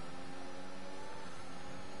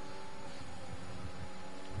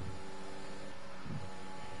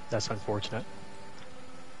 That's unfortunate.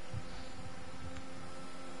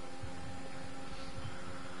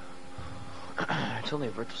 It's only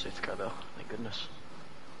a virtual safety car though. Thank goodness.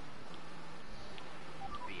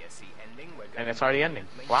 VSC ending. We're And going it's already ending.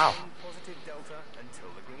 to Wow. maintain positive delta until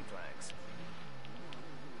the green flags.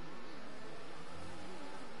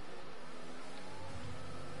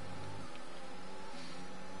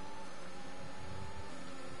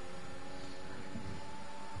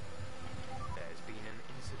 There's been an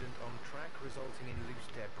incident on track resulting in loose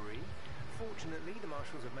debris. Fortunately, the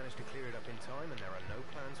marshals have managed to clear it up in time, and there are no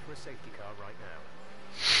plans for a safety car right now.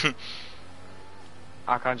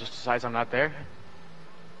 Akon just decides I'm not there.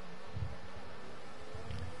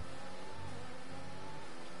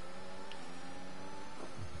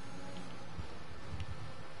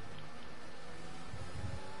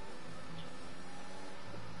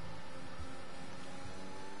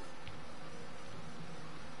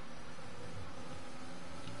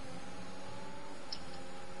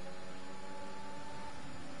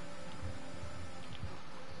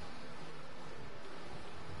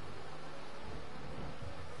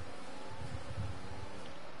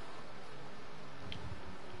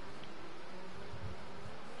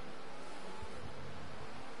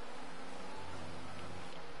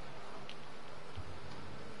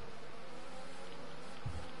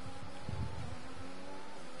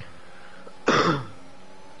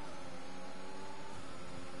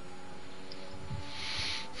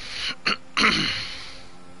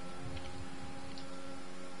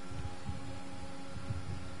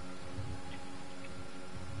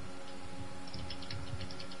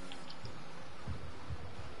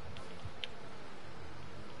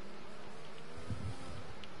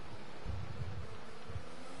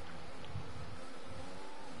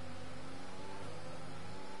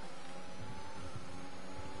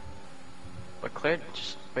 But Claire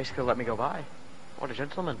just basically let me go by. What a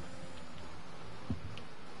gentleman.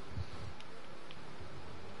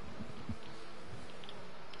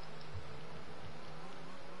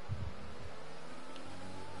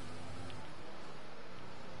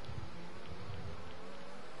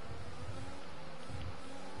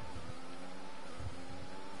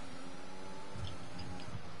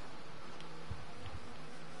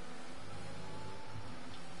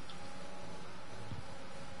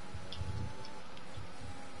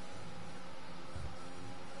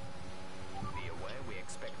 Be aware we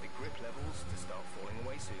expect the grip levels to start falling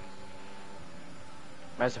away soon.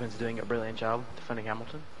 Mazepin's doing a brilliant job defending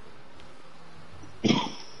Hamilton.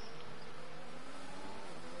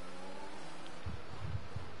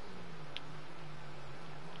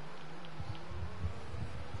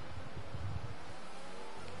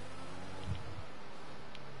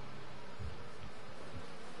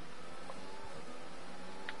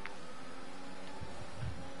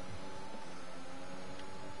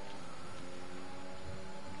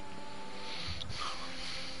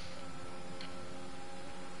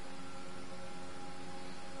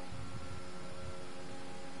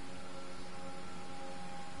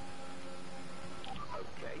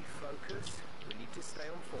 Okay, focus. We need to stay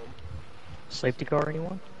on form. Safety car,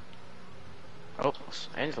 anyone? Oh,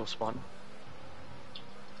 Angelo spun.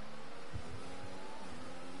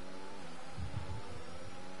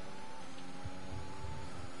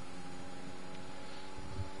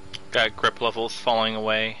 Got grip levels falling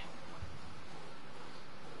away.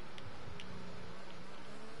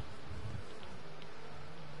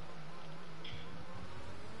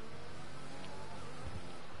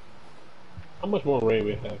 How much more rain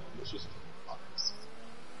we have? It's just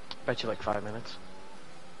Bet you like 5 minutes.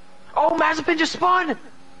 Oh, Mazepin just spun!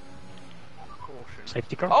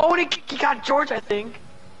 Safety car? Oh, and he got George, I think.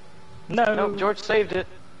 No. No, George saved it.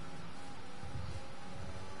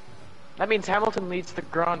 That means Hamilton leads the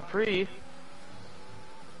Grand Prix.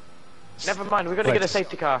 Never mind, we're gonna get a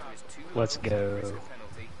safety car. Let's go.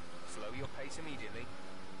 Penalty. Slow your pace immediately.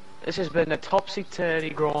 This has been a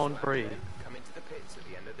topsy-turvy Grand Prix. Come into the pits at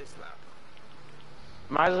the end of this lap.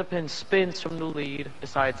 Mazepin spins from the lead,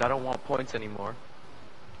 decides I don't want points anymore.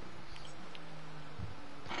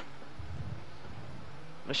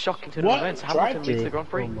 A shocking turn of events. Hamilton leads the Grand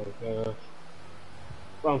Prix. Oh my god.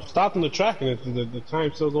 Well, I'm stopping the track and the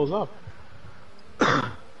time still goes up.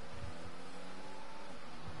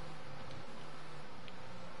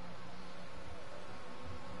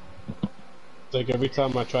 It's like every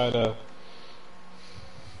time I try to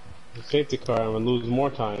the safety car, I'm gonna lose more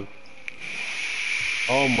time.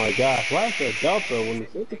 Oh my gosh, why is there a delta when the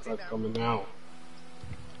safety car's coming out?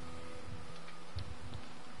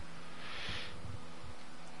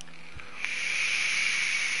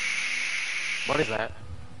 What is that?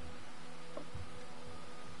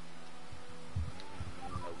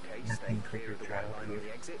 Okay, stay Nothing clear creepy of the travel white line on here.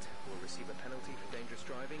 the exit. We'll receive a penalty for dangerous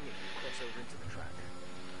driving if you cross over into the track.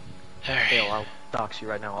 Hell, Alright. I'll dox you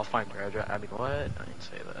right now. I'll find your address. I mean, what? I didn't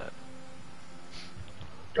say that.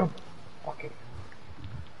 Oh, okay.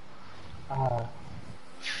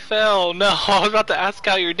 Phil, no, I was about to ask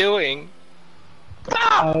how you're doing.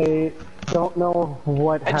 I don't know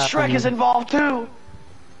what And happened. Shrek is involved too!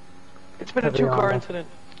 It's been a To be 2-car honest. incident.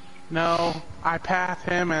 No, I passed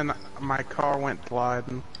him and my car went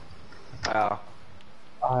sliding. Wow.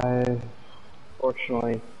 I,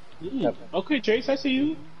 fortunately, Okay, Chase, I see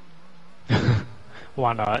you.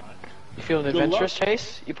 Why not? You feeling Good adventurous, luck.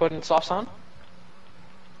 Chase? You putting softs on?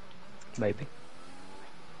 Maybe.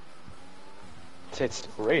 It's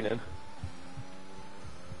raining.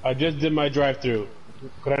 I just did my drive-through.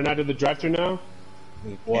 Could I not do the drive-through now?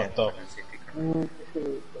 You What can't the? put a safety car.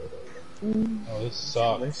 Oh, this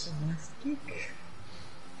sucks. Listen last week.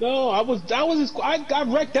 No, I got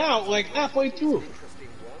wrecked out like halfway through. Interesting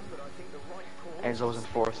one, but I think the right call. Enzo's in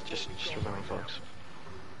fourth. Just remember, folks.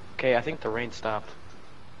 Okay, I think the rain stopped.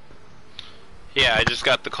 Yeah, I just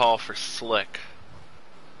got the call for Slick.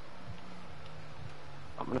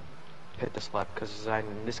 I'm gonna pit this lap because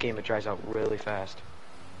in this game it dries out really fast.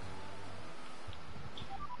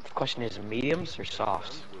 The question is mediums or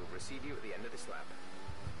softs? We'll receive you at the end of this lap.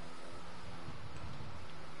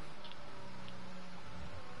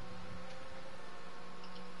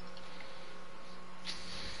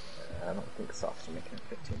 I don't think softs are making it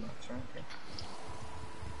 15 laps around here.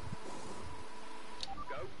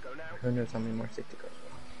 Go now. Who knows how many more safety cars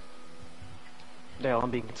we'll have. Dale, I'm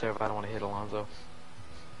being conservative. I don't want to hit Alonso.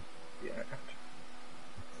 Yeah, I got you.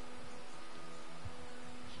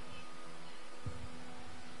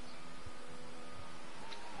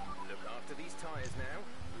 Look after these tyres now.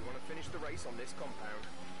 We want to finish the race on this compound.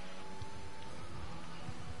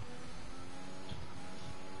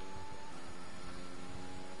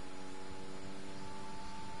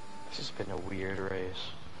 This has been a weird race.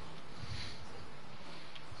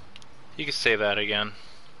 You can say that again.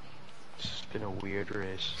 This has been a weird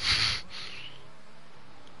race.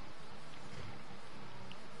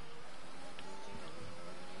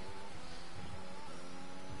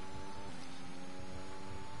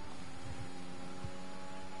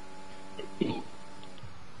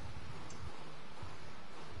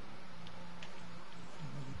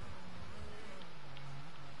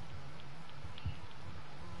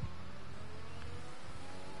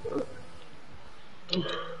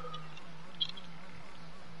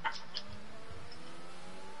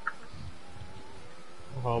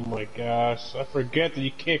 Oh my gosh, I forget that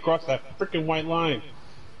you can't cross that freaking white line.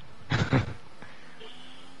 I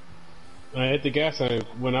hit the gas and I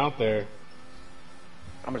went out there.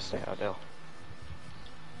 I'm gonna stay out, Dale.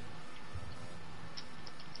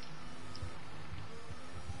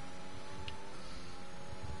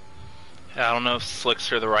 I don't know if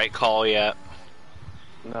Slick's are the right call yet.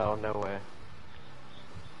 No, no way.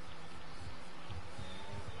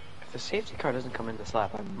 If the safety car doesn't come in this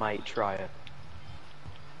lap, I might try it.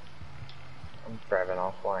 I'm driving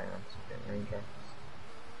offline. I'm just getting raindrops.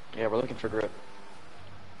 Yeah, we're looking for grip.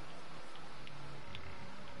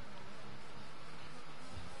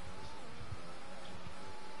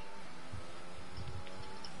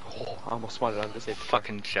 Oh, I almost wanted on the safety car.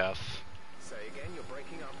 Fucking Jeff. Say again, you're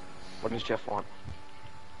breaking up. What does Jeff want?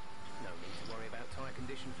 No need to worry about tyre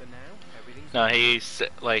condition for now. Everything's No,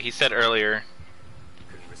 he said earlier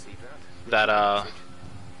Could you receive that that?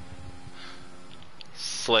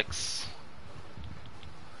 Slick's,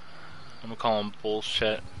 I'm gonna call him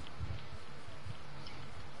bullshit.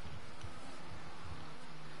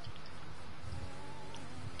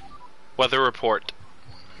 Weather report.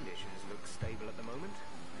 Conditions look stable at the moment.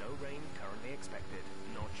 No rain currently expected.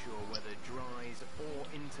 Not sure whether dries or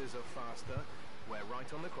inters are faster. We're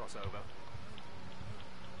right on the crossover.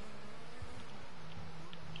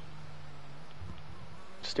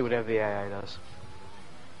 Just do whatever the AI does.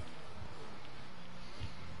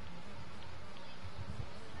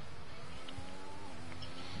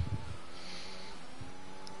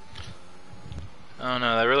 I don't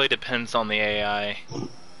know, that really depends on the AI.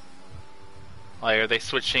 Like, are they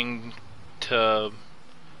switching to...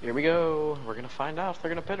 Here we go. We're gonna find out if they're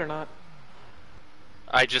gonna pit or not.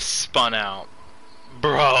 I just spun out.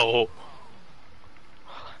 Bro!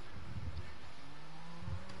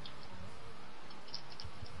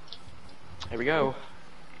 Here we go.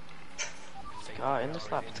 In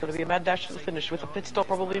this lap, it's gonna be a mad dash to the finish with a pit stop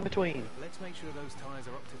probably in between. Let's make sure those tyres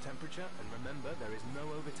are up to temperature, and remember there is no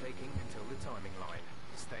overtaking until the timing line.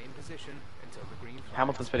 Stay in position until the green flag.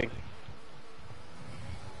 Hamilton's pitting.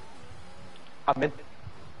 I'm in.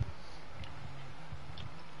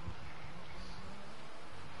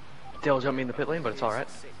 Dale jumped me in the pit lane, but it's alright.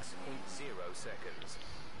 6.0 seconds.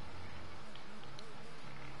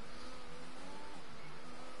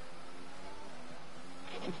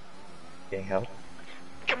 Getting help?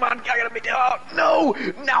 Come on, I gotta be Dale. No!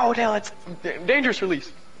 No, Dale, it's dangerous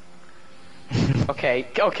release. Okay.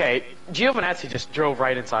 Giovinazzi just drove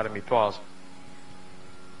right inside of me. Pause.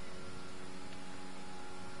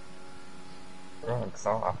 Wrong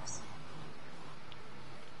socks.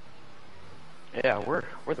 Yeah, we're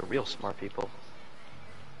the real smart people.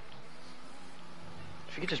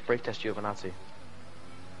 If you could just break test Giovinazzi.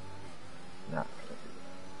 Not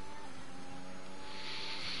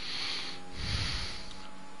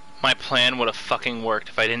My plan would have fucking worked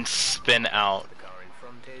if I didn't spin out. The car in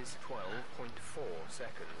front is 12.4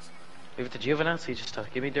 seconds. Leave it to Giovinazzi, just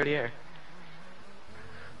give me dirty air.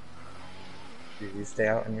 Did you stay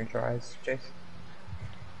out on your drives, Chase?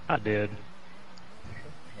 I did.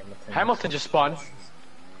 Hamilton just spun.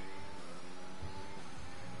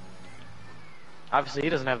 Obviously, he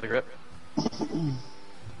doesn't have the grip. I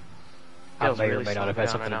Dale's may or really may not have had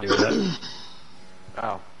slowing something down to do with that.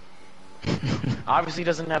 Oh. Obviously, he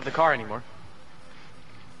doesn't have the car anymore.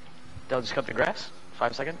 Dale just cut the grass.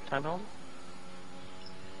 5-second time held.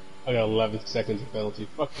 I got 11 seconds of penalty.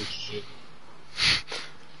 Fuck this shit.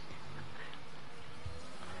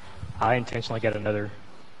 I intentionally got another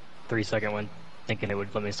 3-second one, thinking it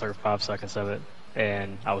would let me serve 5 seconds of it,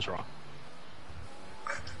 and I was wrong.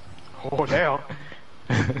 Oh, Dale.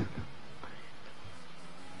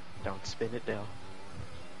 Don't spin it, Dale.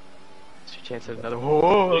 It's your chance at another. At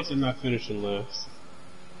Whoa! least I'm not finishing last.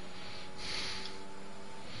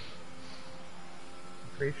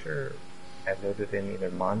 I'm pretty sure I voted in either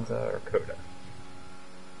Monza or Coda.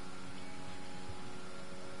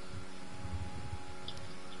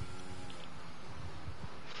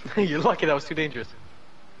 You're lucky that was too dangerous.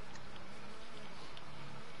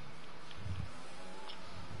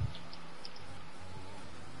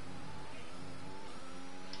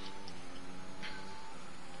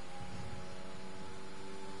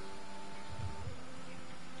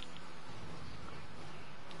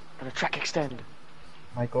 And a track extend.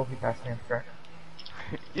 Michael, he passed me on the track.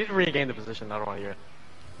 You didn't regain the position, I don't want to hear it.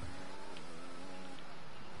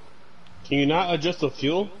 Can you not adjust the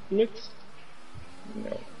fuel mix?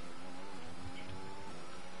 No.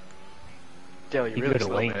 Dale, you You really go to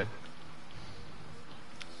slow, lane. man.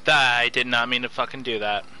 I did not mean to fucking do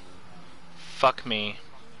that. Fuck me.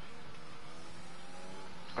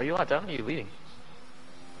 Are you allowed down or are you leading?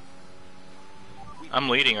 I'm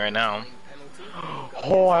leading right now.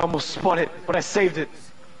 Oh, I almost spun it, but I saved it.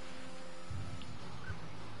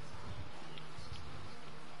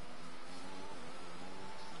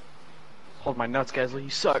 Hold my nuts, Gasly, you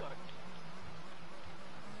suck.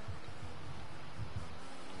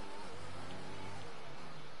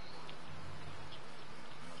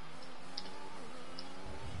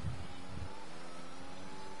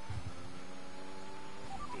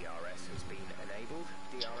 DRS has been enabled.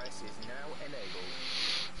 DRS is now enabled.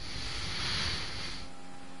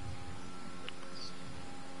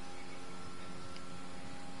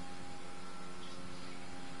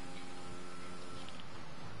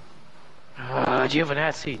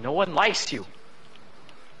 Giovinazzi, no one likes you.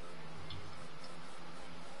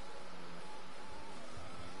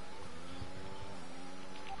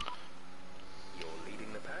 You're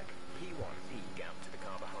leading the pack. P1. The gap to the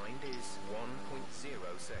car behind is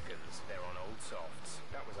 1.0 seconds. They're on old softs.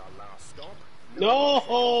 That was our last stop.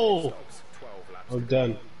 No! Stops, 12 laps I'm to go.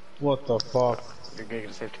 done. What the fuck? You're gonna get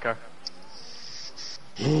a safety car.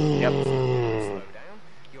 Mm. Yep. Slow down.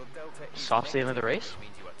 Your delta is Soft's the end of the race? which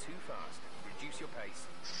means you are too fast. Reduce your pace.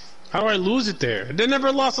 How do I lose it there? They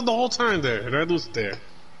never lost it the whole time there. Did I lose it there?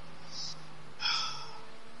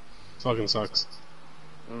 Fucking sucks.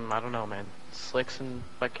 I don't know, man. Slicks and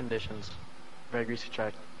wet conditions. Very greasy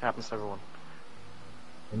track. Happens to everyone.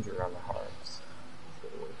 Injury on the hards.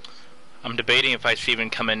 I'm debating if I should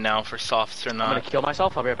even come in now for softs or I'm gonna not. kill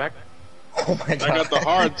myself. I'll be right back. Oh my god. I got the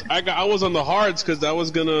hards. I was on the hards because I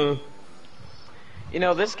was gonna You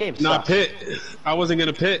know, this game not sucks. pit. I wasn't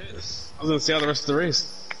gonna pit. I was gonna stay out the rest of the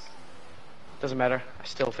race. Doesn't matter. I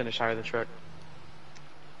still finish higher than Shrek.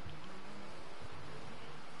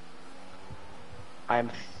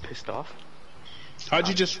 I'm pissed off. How'd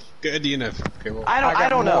you just get a DNF? Okay, well, I got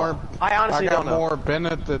don't more, know. I honestly got don't know. more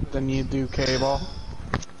Bennett than you do, Cable.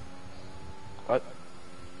 What?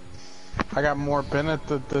 I got more Bennett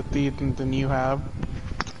than you have.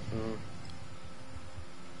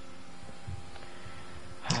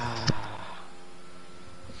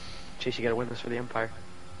 Chase, you gotta win this for the Empire.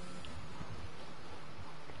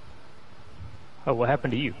 Oh, what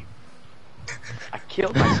happened to you? I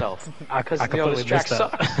killed myself. Because, I you know, this completely track missed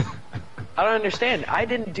that. sucks. I don't understand. I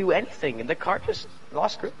didn't do anything. The car just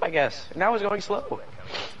lost grip, I guess. And now it's going slow.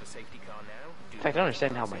 In fact, I don't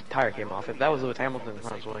understand how my tire came off. If that was Lewis Hamilton in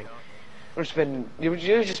front swing, it would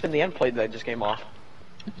have just been the end plate that just came off.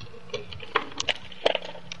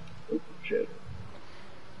 Shit.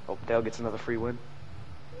 Hope Dale gets another free win.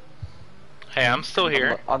 Hey, I'm still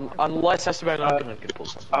here. Unless Esteban Ocon can pull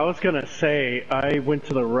something. I was gonna say, I went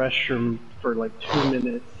to the restroom for like 2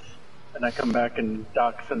 minutes, and I come back and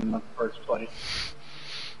Doc's in the first place.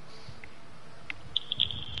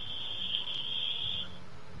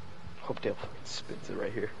 Hope Dale fucking spins it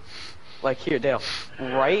right here. Like here, Dale.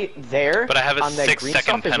 Right there. But I have a on that 6-second green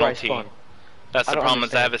stuff is where I penalty. spun. That's I the don't problem,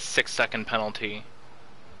 is I have understand. a 6-second penalty.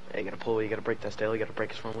 Yeah, you gotta pull away, you gotta break that Dale, you gotta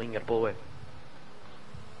break his front wing, you gotta pull away.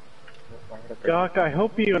 Doc, I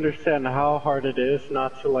hope you understand how hard it is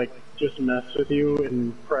not to like just mess with you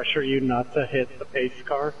and pressure you not to hit the pace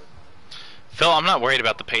car. Phil, I'm not worried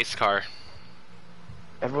about the pace car.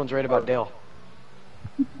 Everyone's right about Dale.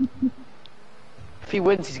 If he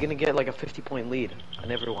wins, he's gonna get like a 50-point lead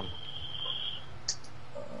on everyone.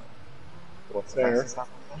 What's Fair. fastest lap?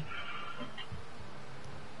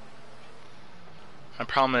 My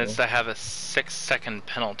problem is I have a 6-second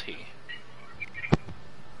penalty.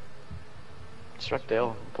 Struck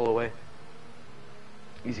Dale, pull away.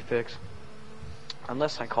 Easy fix.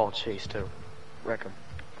 Unless I call Chase too. Wreck him.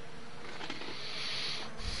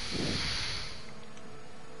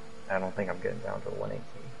 I don't think I'm getting down to 118.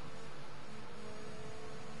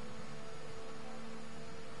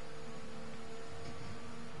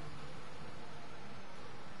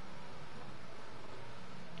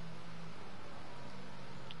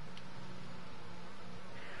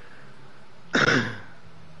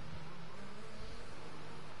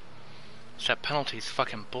 That penalty's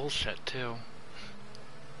fucking bullshit, too.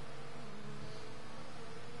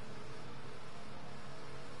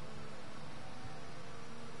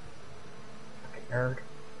 Fucking nerd.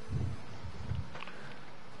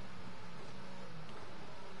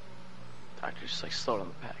 Doctor just like slow down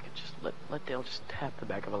the pack and just let Dale just tap the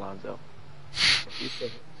back of Alonso.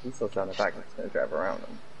 He's still trying to back and just gonna drive around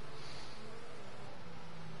him.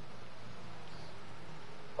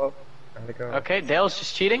 Oh, there we go. Okay, Dale's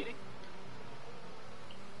just cheating.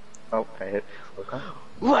 Oh, I hit. Okay.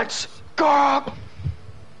 Let's go!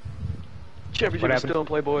 Championship What is happened? still in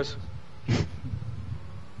play, boys.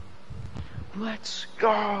 Let's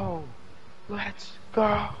go! Let's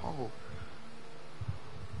go!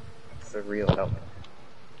 That's the real help.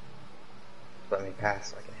 Let me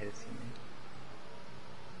pass so I can hit his teammate.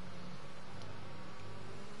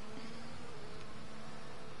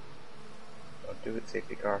 Don't do it,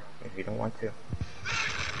 safety car, if you don't want to.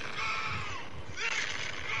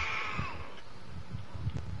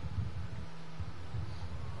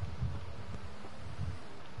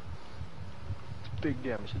 Big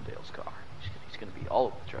damage to Dale's car. He's gonna be all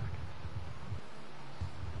over the track.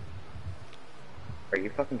 Are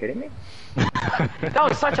you fucking kidding me? That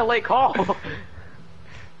was such a late call! Safety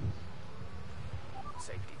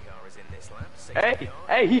car is in this lap. Hey!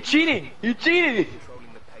 Hey, he cheating! He cheated!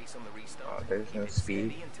 Controlling the pace on the restart. There's no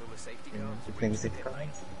speed Until the safety in car the things it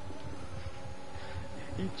cars.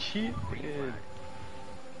 He cheated.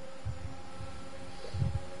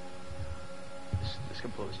 This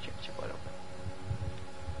can blow this championship wide open.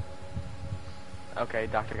 Okay,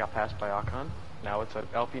 Doctor got passed by Ocon. Now it's an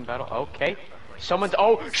Alpine battle. Okay. Someone's.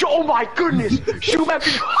 Oh my goodness!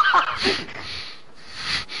 Schumacher!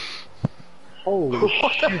 Holy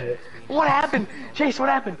shit. What happened? Chase, what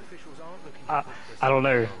happened? I don't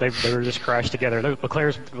know. They were just crashed together. Look,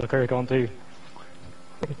 Leclerc's gone too.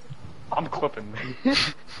 I'm clipping. You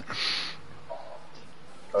get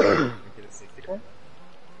a safety car?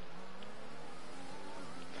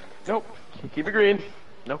 Nope. Keep it green.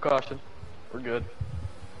 No caution. We're good.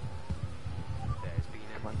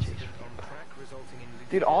 Come on, Chase.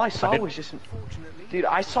 Dude, all I saw was just. Dude,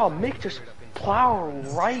 I saw Mick just plow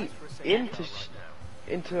right into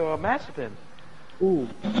Mazepin. Ooh.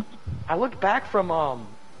 I looked back from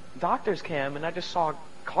Doctor's cam and I just saw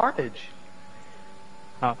carnage.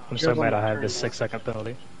 Oh, I'm so mad I had this 6-second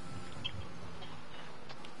penalty.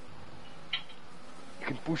 You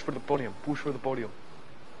can push for the podium. Push for the podium.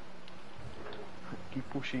 Keep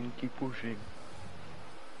pushing. Keep pushing.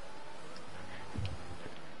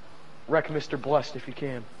 Wreck Mr. Blessed if you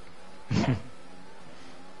can. Hashtag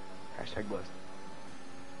blessed.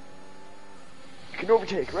 You can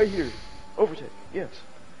overtake right here. Overtake. Yes.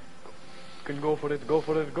 Can go for it. Go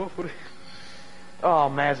for it. Go for it.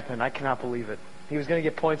 Oh, Mazepin. I cannot believe it. He was going to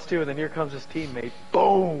get points too, and then here comes his teammate.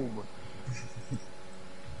 Boom!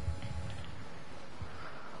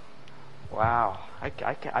 Wow. I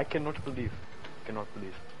cannot believe. Cannot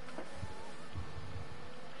believe.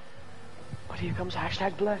 But here comes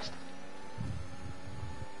hashtag blessed.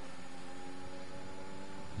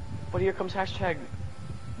 But here comes hashtag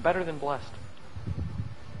better than blessed.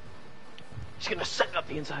 He's gonna set up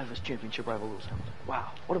the inside of his championship rival Lewis Hamilton. Wow,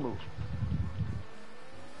 what a move.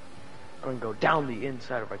 Going to go down the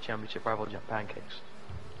inside of our championship rival Jump Pancakes.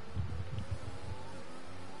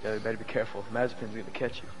 Yeah, you better be careful. Mazepin's gonna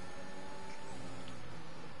catch you.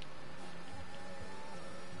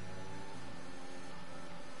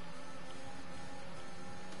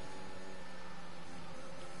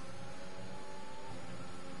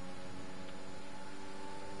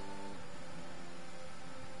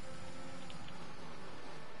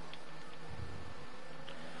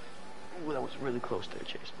 Ooh, that was really close to the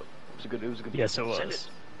chase, but it was a good. Yes, it Send was.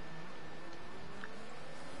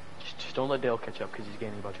 Just don't let Dale catch up because he's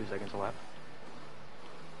gaining about 2 seconds a lap.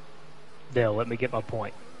 Dale, let me get my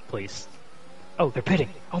point, please. Oh, they're pitting.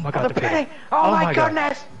 Oh my god, They're pitting! pitting. Oh, my God.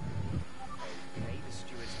 goodness! The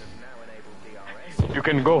stewards have now enabled DRS. You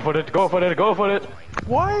can go for it, go for it, go for it!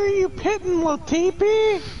 Why are you pitting,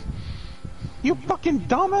 Latifi? You fucking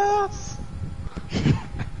dumbass!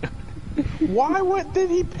 Did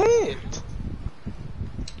he pit?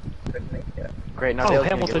 Couldn't make it. Great, now Oh, Dale's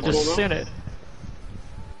Hamilton gonna get just sent it.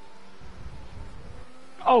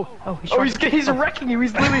 Oh, he's Oh, trying- he's wrecking you,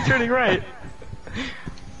 he's literally turning right.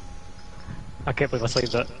 I can't believe I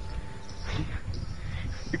saved that.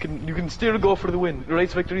 You can still go for the win.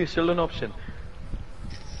 Race victory is still an option.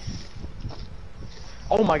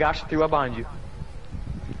 Oh my gosh, 3 wide behind you.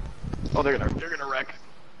 Oh, they're gonna wreck.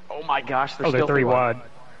 Oh my gosh, they're Oh, still they're 3 wide.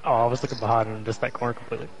 Oh, I was looking behind and just that corner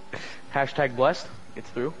completely. Hashtag blessed. It's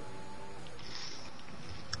through.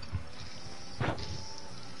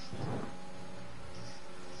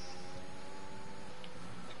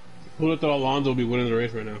 Who would have thought Alonso would be winning the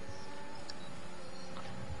race right now?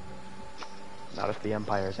 Not if the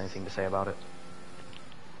Empire has anything to say about it.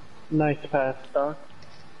 Nice pass, Doc.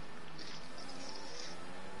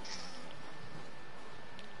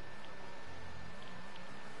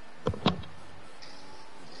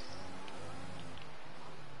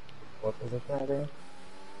 What position are they in?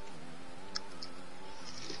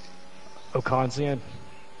 Ocon's in.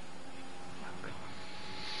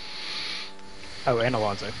 Oh, and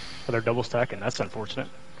Alonso. Oh, they're double stacking. That's unfortunate.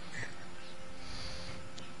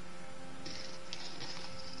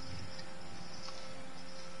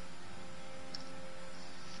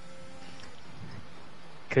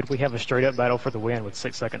 Could we have a straight up battle for the win with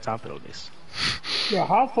 6-second time penalties? Yeah,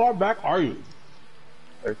 how far back are you?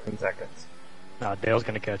 13 seconds. No, Dale's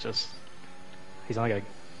gonna catch us. He's only gonna.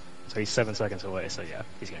 So he's 7 seconds away, so yeah,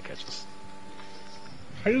 he's gonna catch us.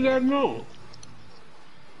 How do you guys know?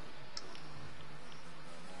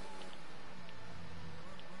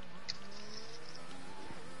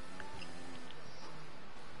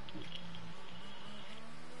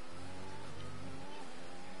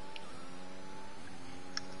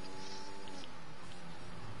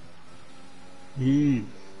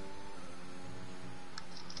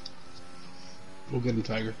 We'll get him,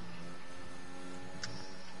 Tiger.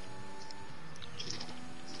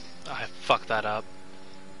 I fucked that up.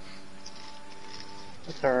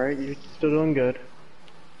 That's alright, you're still doing good.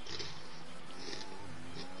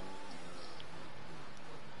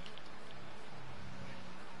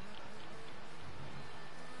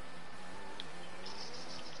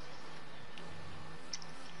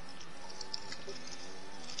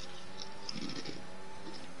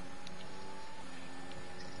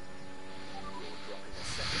 Dropping a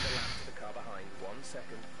second a lap to the car behind. 1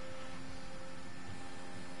 second.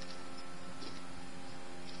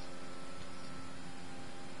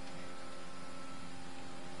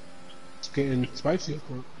 It's getting spicy up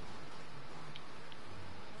front.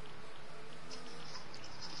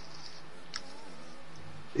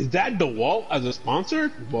 Is that DeWalt as a sponsor?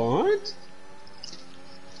 What?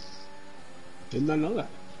 Did not know that.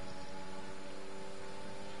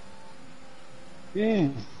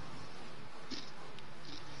 Hmm.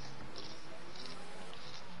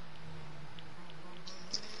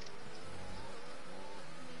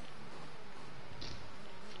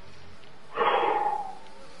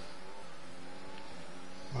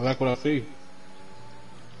 I like what I see.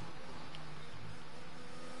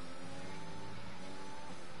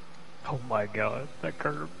 Oh my god, that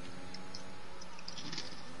curve.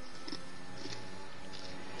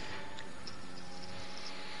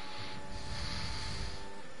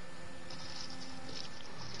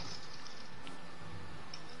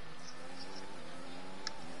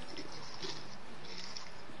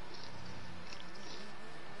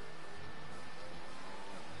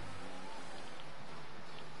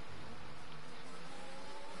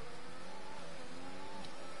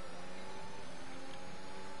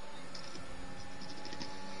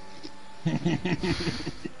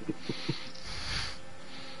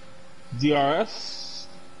 DRS.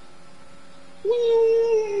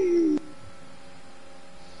 Whee!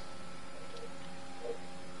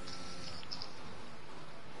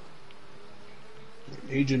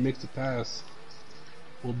 Agent makes the pass.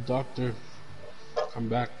 Well, doctor, come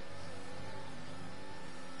back.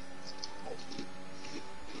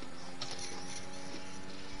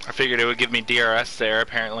 I figured it would give me DRS there,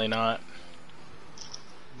 apparently not.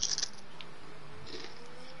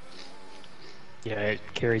 Yeah, it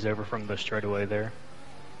carries over from the straightaway there.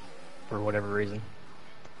 For whatever reason.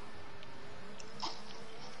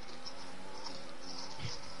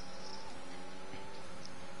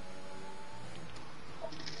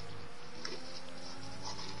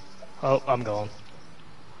 Oh, I'm gone.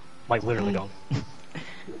 Like, literally gone.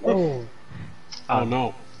 Oh, Oh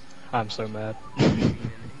no. I'm so mad.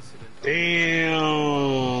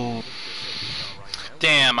 Damn.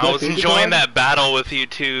 Damn, I was enjoying that battle with you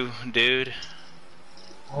two, dude.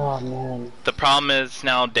 oh man. The problem is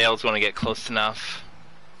now Dale's going to get close enough.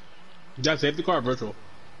 You got safety car or virtual?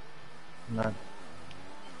 None.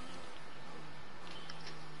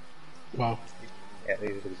 Wow. Yeah, they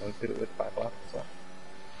usually don't do it with 5 laps, so.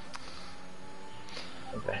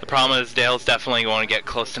 Okay. The problem is Dale's definitely going to get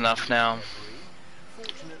close enough now.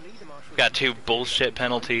 Got 2 bullshit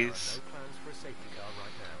penalties.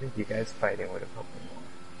 I think you guys fighting would have helped me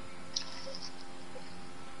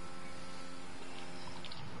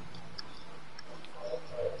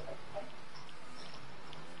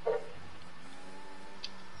more.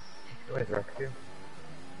 You guys wrecked you?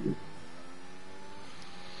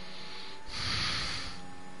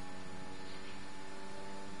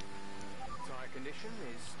 Tire condition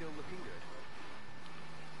is still looking good.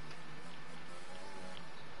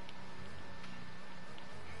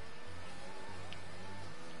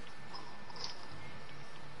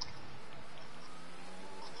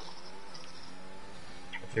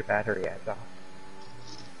 What's your battery at, Doc?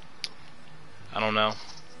 I don't know.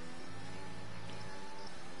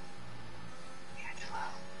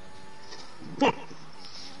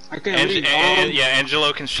 I can't read. Yeah,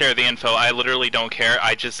 Angelo can share the info. I literally don't care.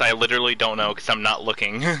 I literally don't know because I'm not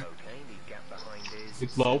looking. Okay, the gap behind is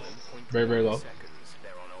It's low. Very, very low. seconds.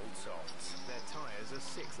 They're on old softs. Their tires are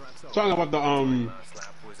 6 laps old. Talking about the Last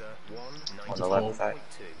lap was a On the left side.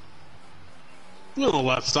 1:92. on the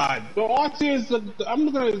left side. But all I see is I'm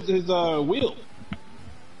looking at his wheel.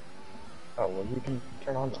 Oh, well, you can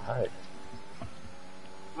turn on the HUD.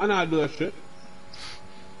 I know how to do that shit.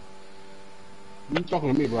 You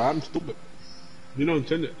talking to me, bro? I'm stupid. You don't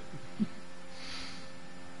intend it.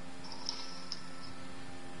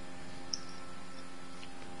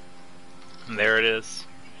 And there it is.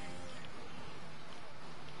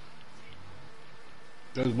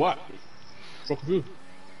 There's what? So confused.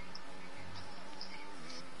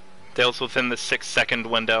 Dale's within the 6-second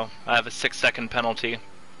window. I have a 6-second penalty.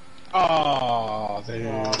 Oh, Oh,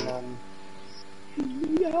 damn. man.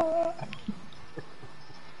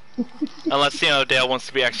 Unless, you know, Dale wants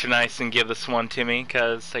to be extra nice and give this one to me,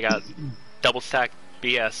 because I got double stack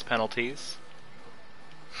BS penalties.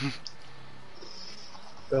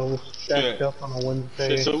 Bill stacked Shit. up on a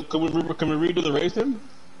Wednesday. Shit, so can we redo the race then?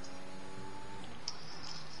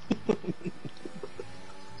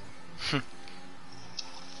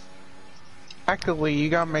 Actually, you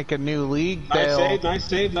gotta make a new league, Nice Dale. save, nice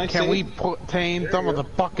save, nice Can save. we obtain some of the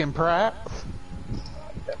fucking Pratt?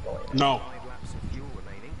 Definitely. No. 5 laps of fuel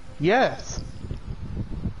remaining. Yes.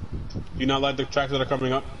 Do you not like the tracks that are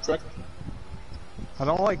coming up, Trek? I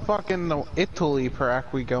don't like fucking the Italy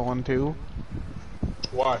track we going to.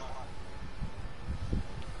 Why?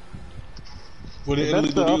 What did Is Italy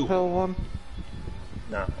that the do? uphill one?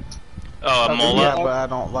 No. Oh, a Yeah, Mola? but I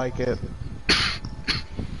don't like it. This is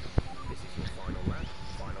your final lap.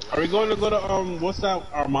 Final lap. Are we going to go to, what's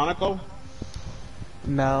that, Monaco?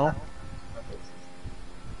 No.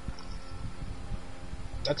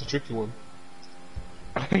 That's a tricky one.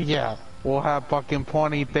 Yeah. We'll have fucking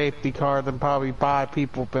 20 safety cars and probably 5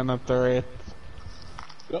 people finish the race.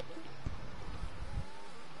 Yep.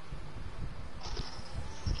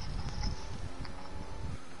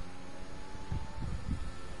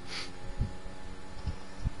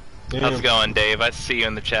 Damn. How's it going, Dave? I see you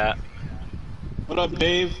in the chat. What up,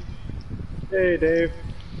 Dave? Hey, Dave.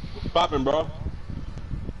 What's poppin', bro?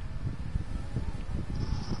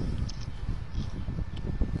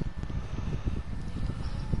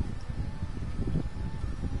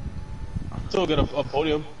 Still get a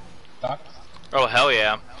podium, Doc. Oh, hell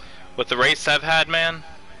yeah. With the race I've had, man,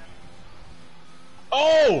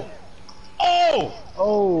 Oh! Oh!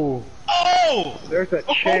 Oh, Oh! there's a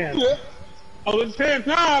Oh, chance. shit. Oh, it's 10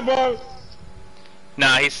 time, bro.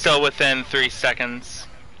 Nah, he's still within 3 seconds.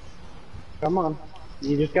 Come on.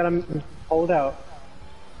 You just gotta hold out.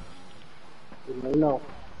 You never know.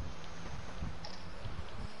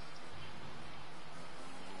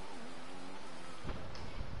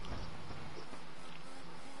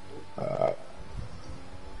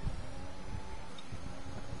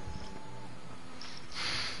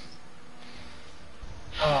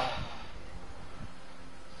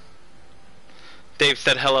 Dave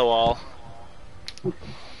said hello all.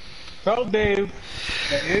 Tell Dave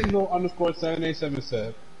that Angel underscore 787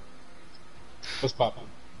 said, what's poppin'?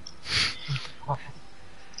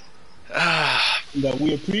 That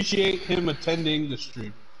we appreciate him attending the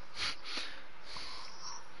stream.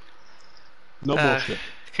 No bullshit.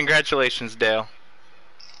 Congratulations, Dale.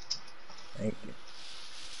 Thank you.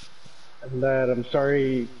 And that I'm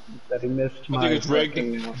sorry that he missed I my think it's rigged.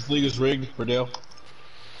 fucking- This league is rigged for Dale.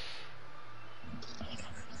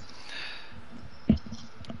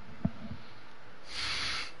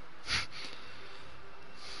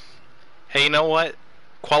 Hey, you know what?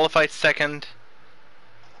 Qualified second.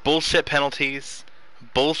 Bullshit penalties.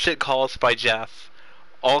 Bullshit calls by Jeff.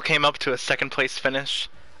 All came up to a second place finish.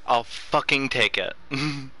 I'll fucking take it.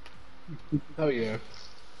 Oh yeah.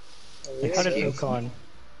 How did Ocon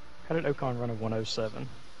run a 107?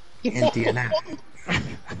 Indiana.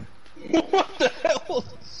 What the hell?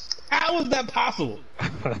 How is that possible?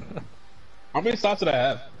 How many stops did I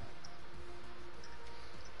have?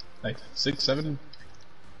 Like 6, 7?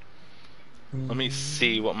 Let me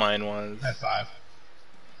see what mine was. I had 5.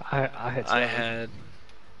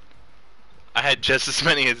 I had just as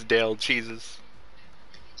many as Dale. Jesus.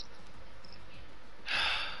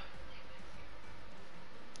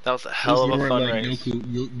 That was a hell of a fun like race.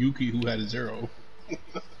 Yuki, who had a 0.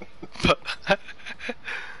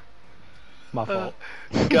 My fault.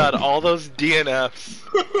 God, all those DNFs.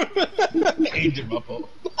 Agent, my fault.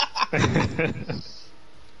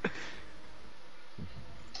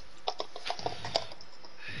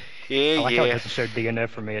 Yeah, I like how it yeah. doesn't show DNF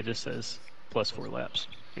for me. It just says plus 4 laps,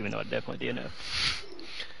 even though I definitely DNF.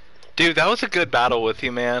 Dude, that was a good battle with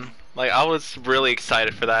you, man. Like, I was really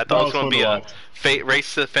excited for that. I thought it was going to be a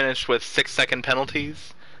race to the finish with 6-second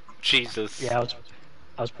penalties. Jesus. Yeah,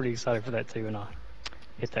 I was pretty excited for that too, and I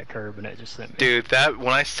hit that curb and it just sent me. Dude, that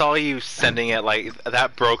when I saw you sending it, like,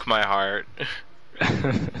 that broke my heart.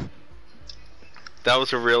 That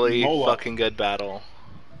was a really fucking good battle.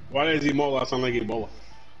 Why does Ebola sound like Ebola?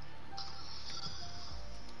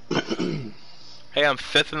 Hey, I'm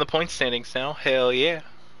 5th in the point standings now. Hell yeah.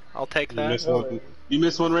 I'll take that. You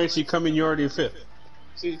miss one race, you come in, you're already 5th.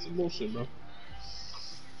 See, it's bullshit, bro.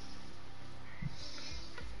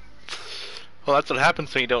 Well, that's what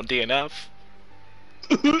happens when you don't DNF.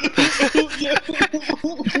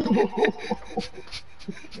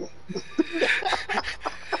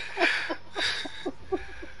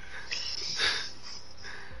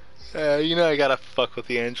 You know I gotta fuck with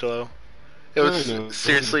the Angelo. It was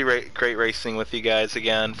seriously great racing with you guys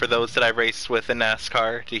again. For those that I raced with in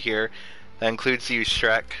NASCAR to hear, that includes you,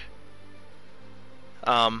 Shrek.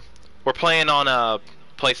 We're playing on a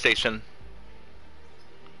PlayStation.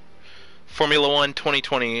 Formula 1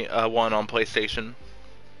 2021 on PlayStation.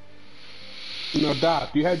 No,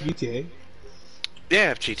 Doc, you had GTA? Yeah, I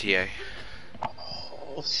have GTA.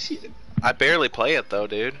 Oh, shit. I barely play it though,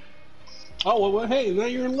 dude. Oh, well, hey, now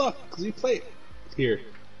you're in luck, because you play it. Here.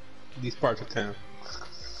 These parts of town.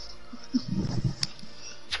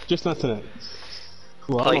 Just not tonight.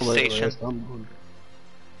 Well, PlayStation.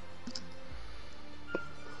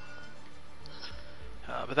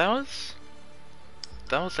 But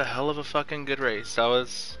that was a hell of a fucking good race. I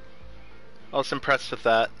was impressed with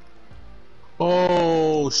that.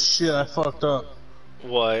 Oh shit! I fucked up.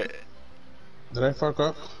 What? Did I fuck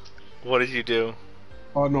up? What did you do?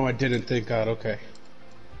 Oh no, I didn't. Thank God. Okay.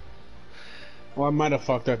 Well, I might have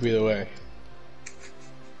fucked up either way.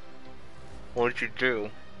 What did you do?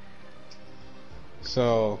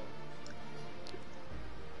 So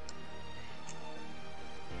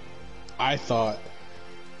I thought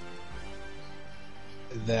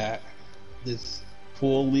that this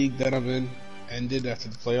pool league that I'm in ended after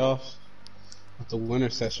the playoffs, but the winter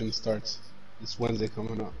session starts this Wednesday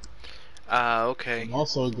coming up. Okay. I'm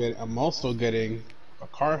also getting a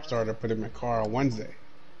car starter put in my car on Wednesday.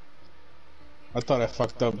 I thought I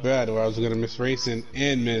fucked up bad, where I was gonna miss racing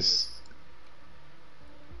and miss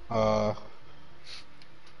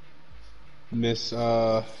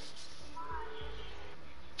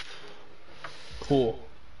pool,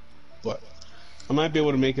 but I might be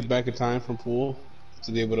able to make it back in time from pool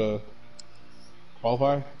to be able to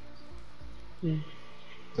qualify.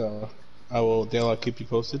 So Dale, I'll keep you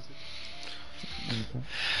posted.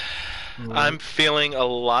 I'm feeling a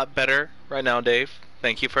lot better right now, Dave.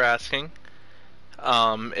 Thank you for asking.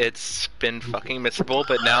 It's been fucking miserable,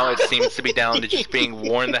 but now it seems to be down to just being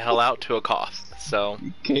worn the hell out to a cough. So,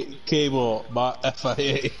 Cable, my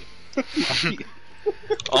FIA.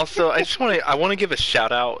 also, I want to give a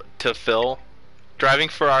shout out to Phil, driving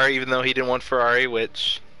Ferrari, even though he didn't want Ferrari,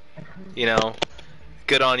 which, you know,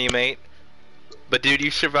 good on you, mate. But dude,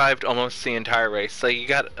 you survived almost the entire race. Like, you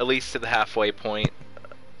got at least to the halfway point.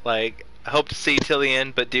 Like, I hope to see you till the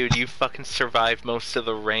end, but dude, you fucking survived most of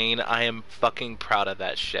the rain. I am fucking proud of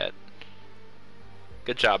that shit.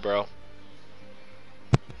 Good job, bro.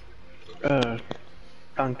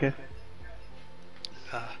 Danke.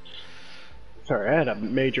 Sorry, I had a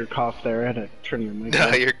major cough there. I had to turn the mic No,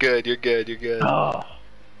 off. you're good, you're good, you're good. Oh,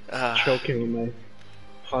 choking on my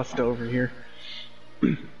pasta over here.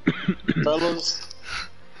 Fellas,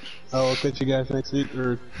 I will catch you guys next week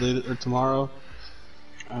or later or tomorrow.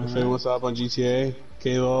 Say what's up on GTA.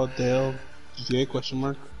 Cable, Dale, GTA question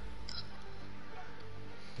mark.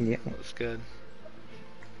 Yeah. That was good.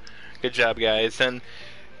 Good job, guys. And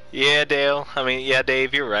yeah, Dale. I mean, yeah,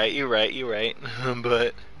 Dave. You're right. You're right. You're right.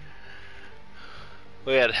 But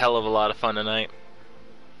we had a hell of a lot of fun tonight.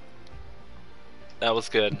 That was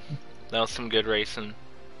good. That was some good racing.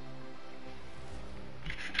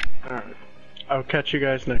 Alright. I'll catch you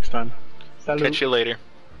guys next time. Salut. Catch you later.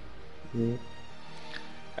 Yeah.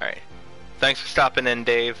 Alright. Thanks for stopping in,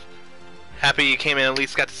 Dave. Happy you came in, at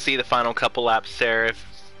least got to see the final couple laps there.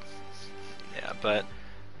 Yeah, but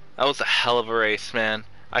that was a hell of a race, man.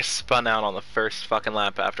 I spun out on the first fucking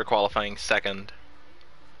lap after qualifying second.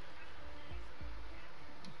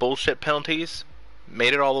 Bullshit penalties,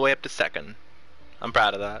 made it all the way up to second. I'm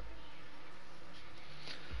proud of that.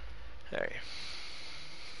 Alright.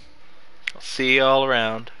 I'll see you all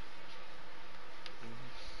around.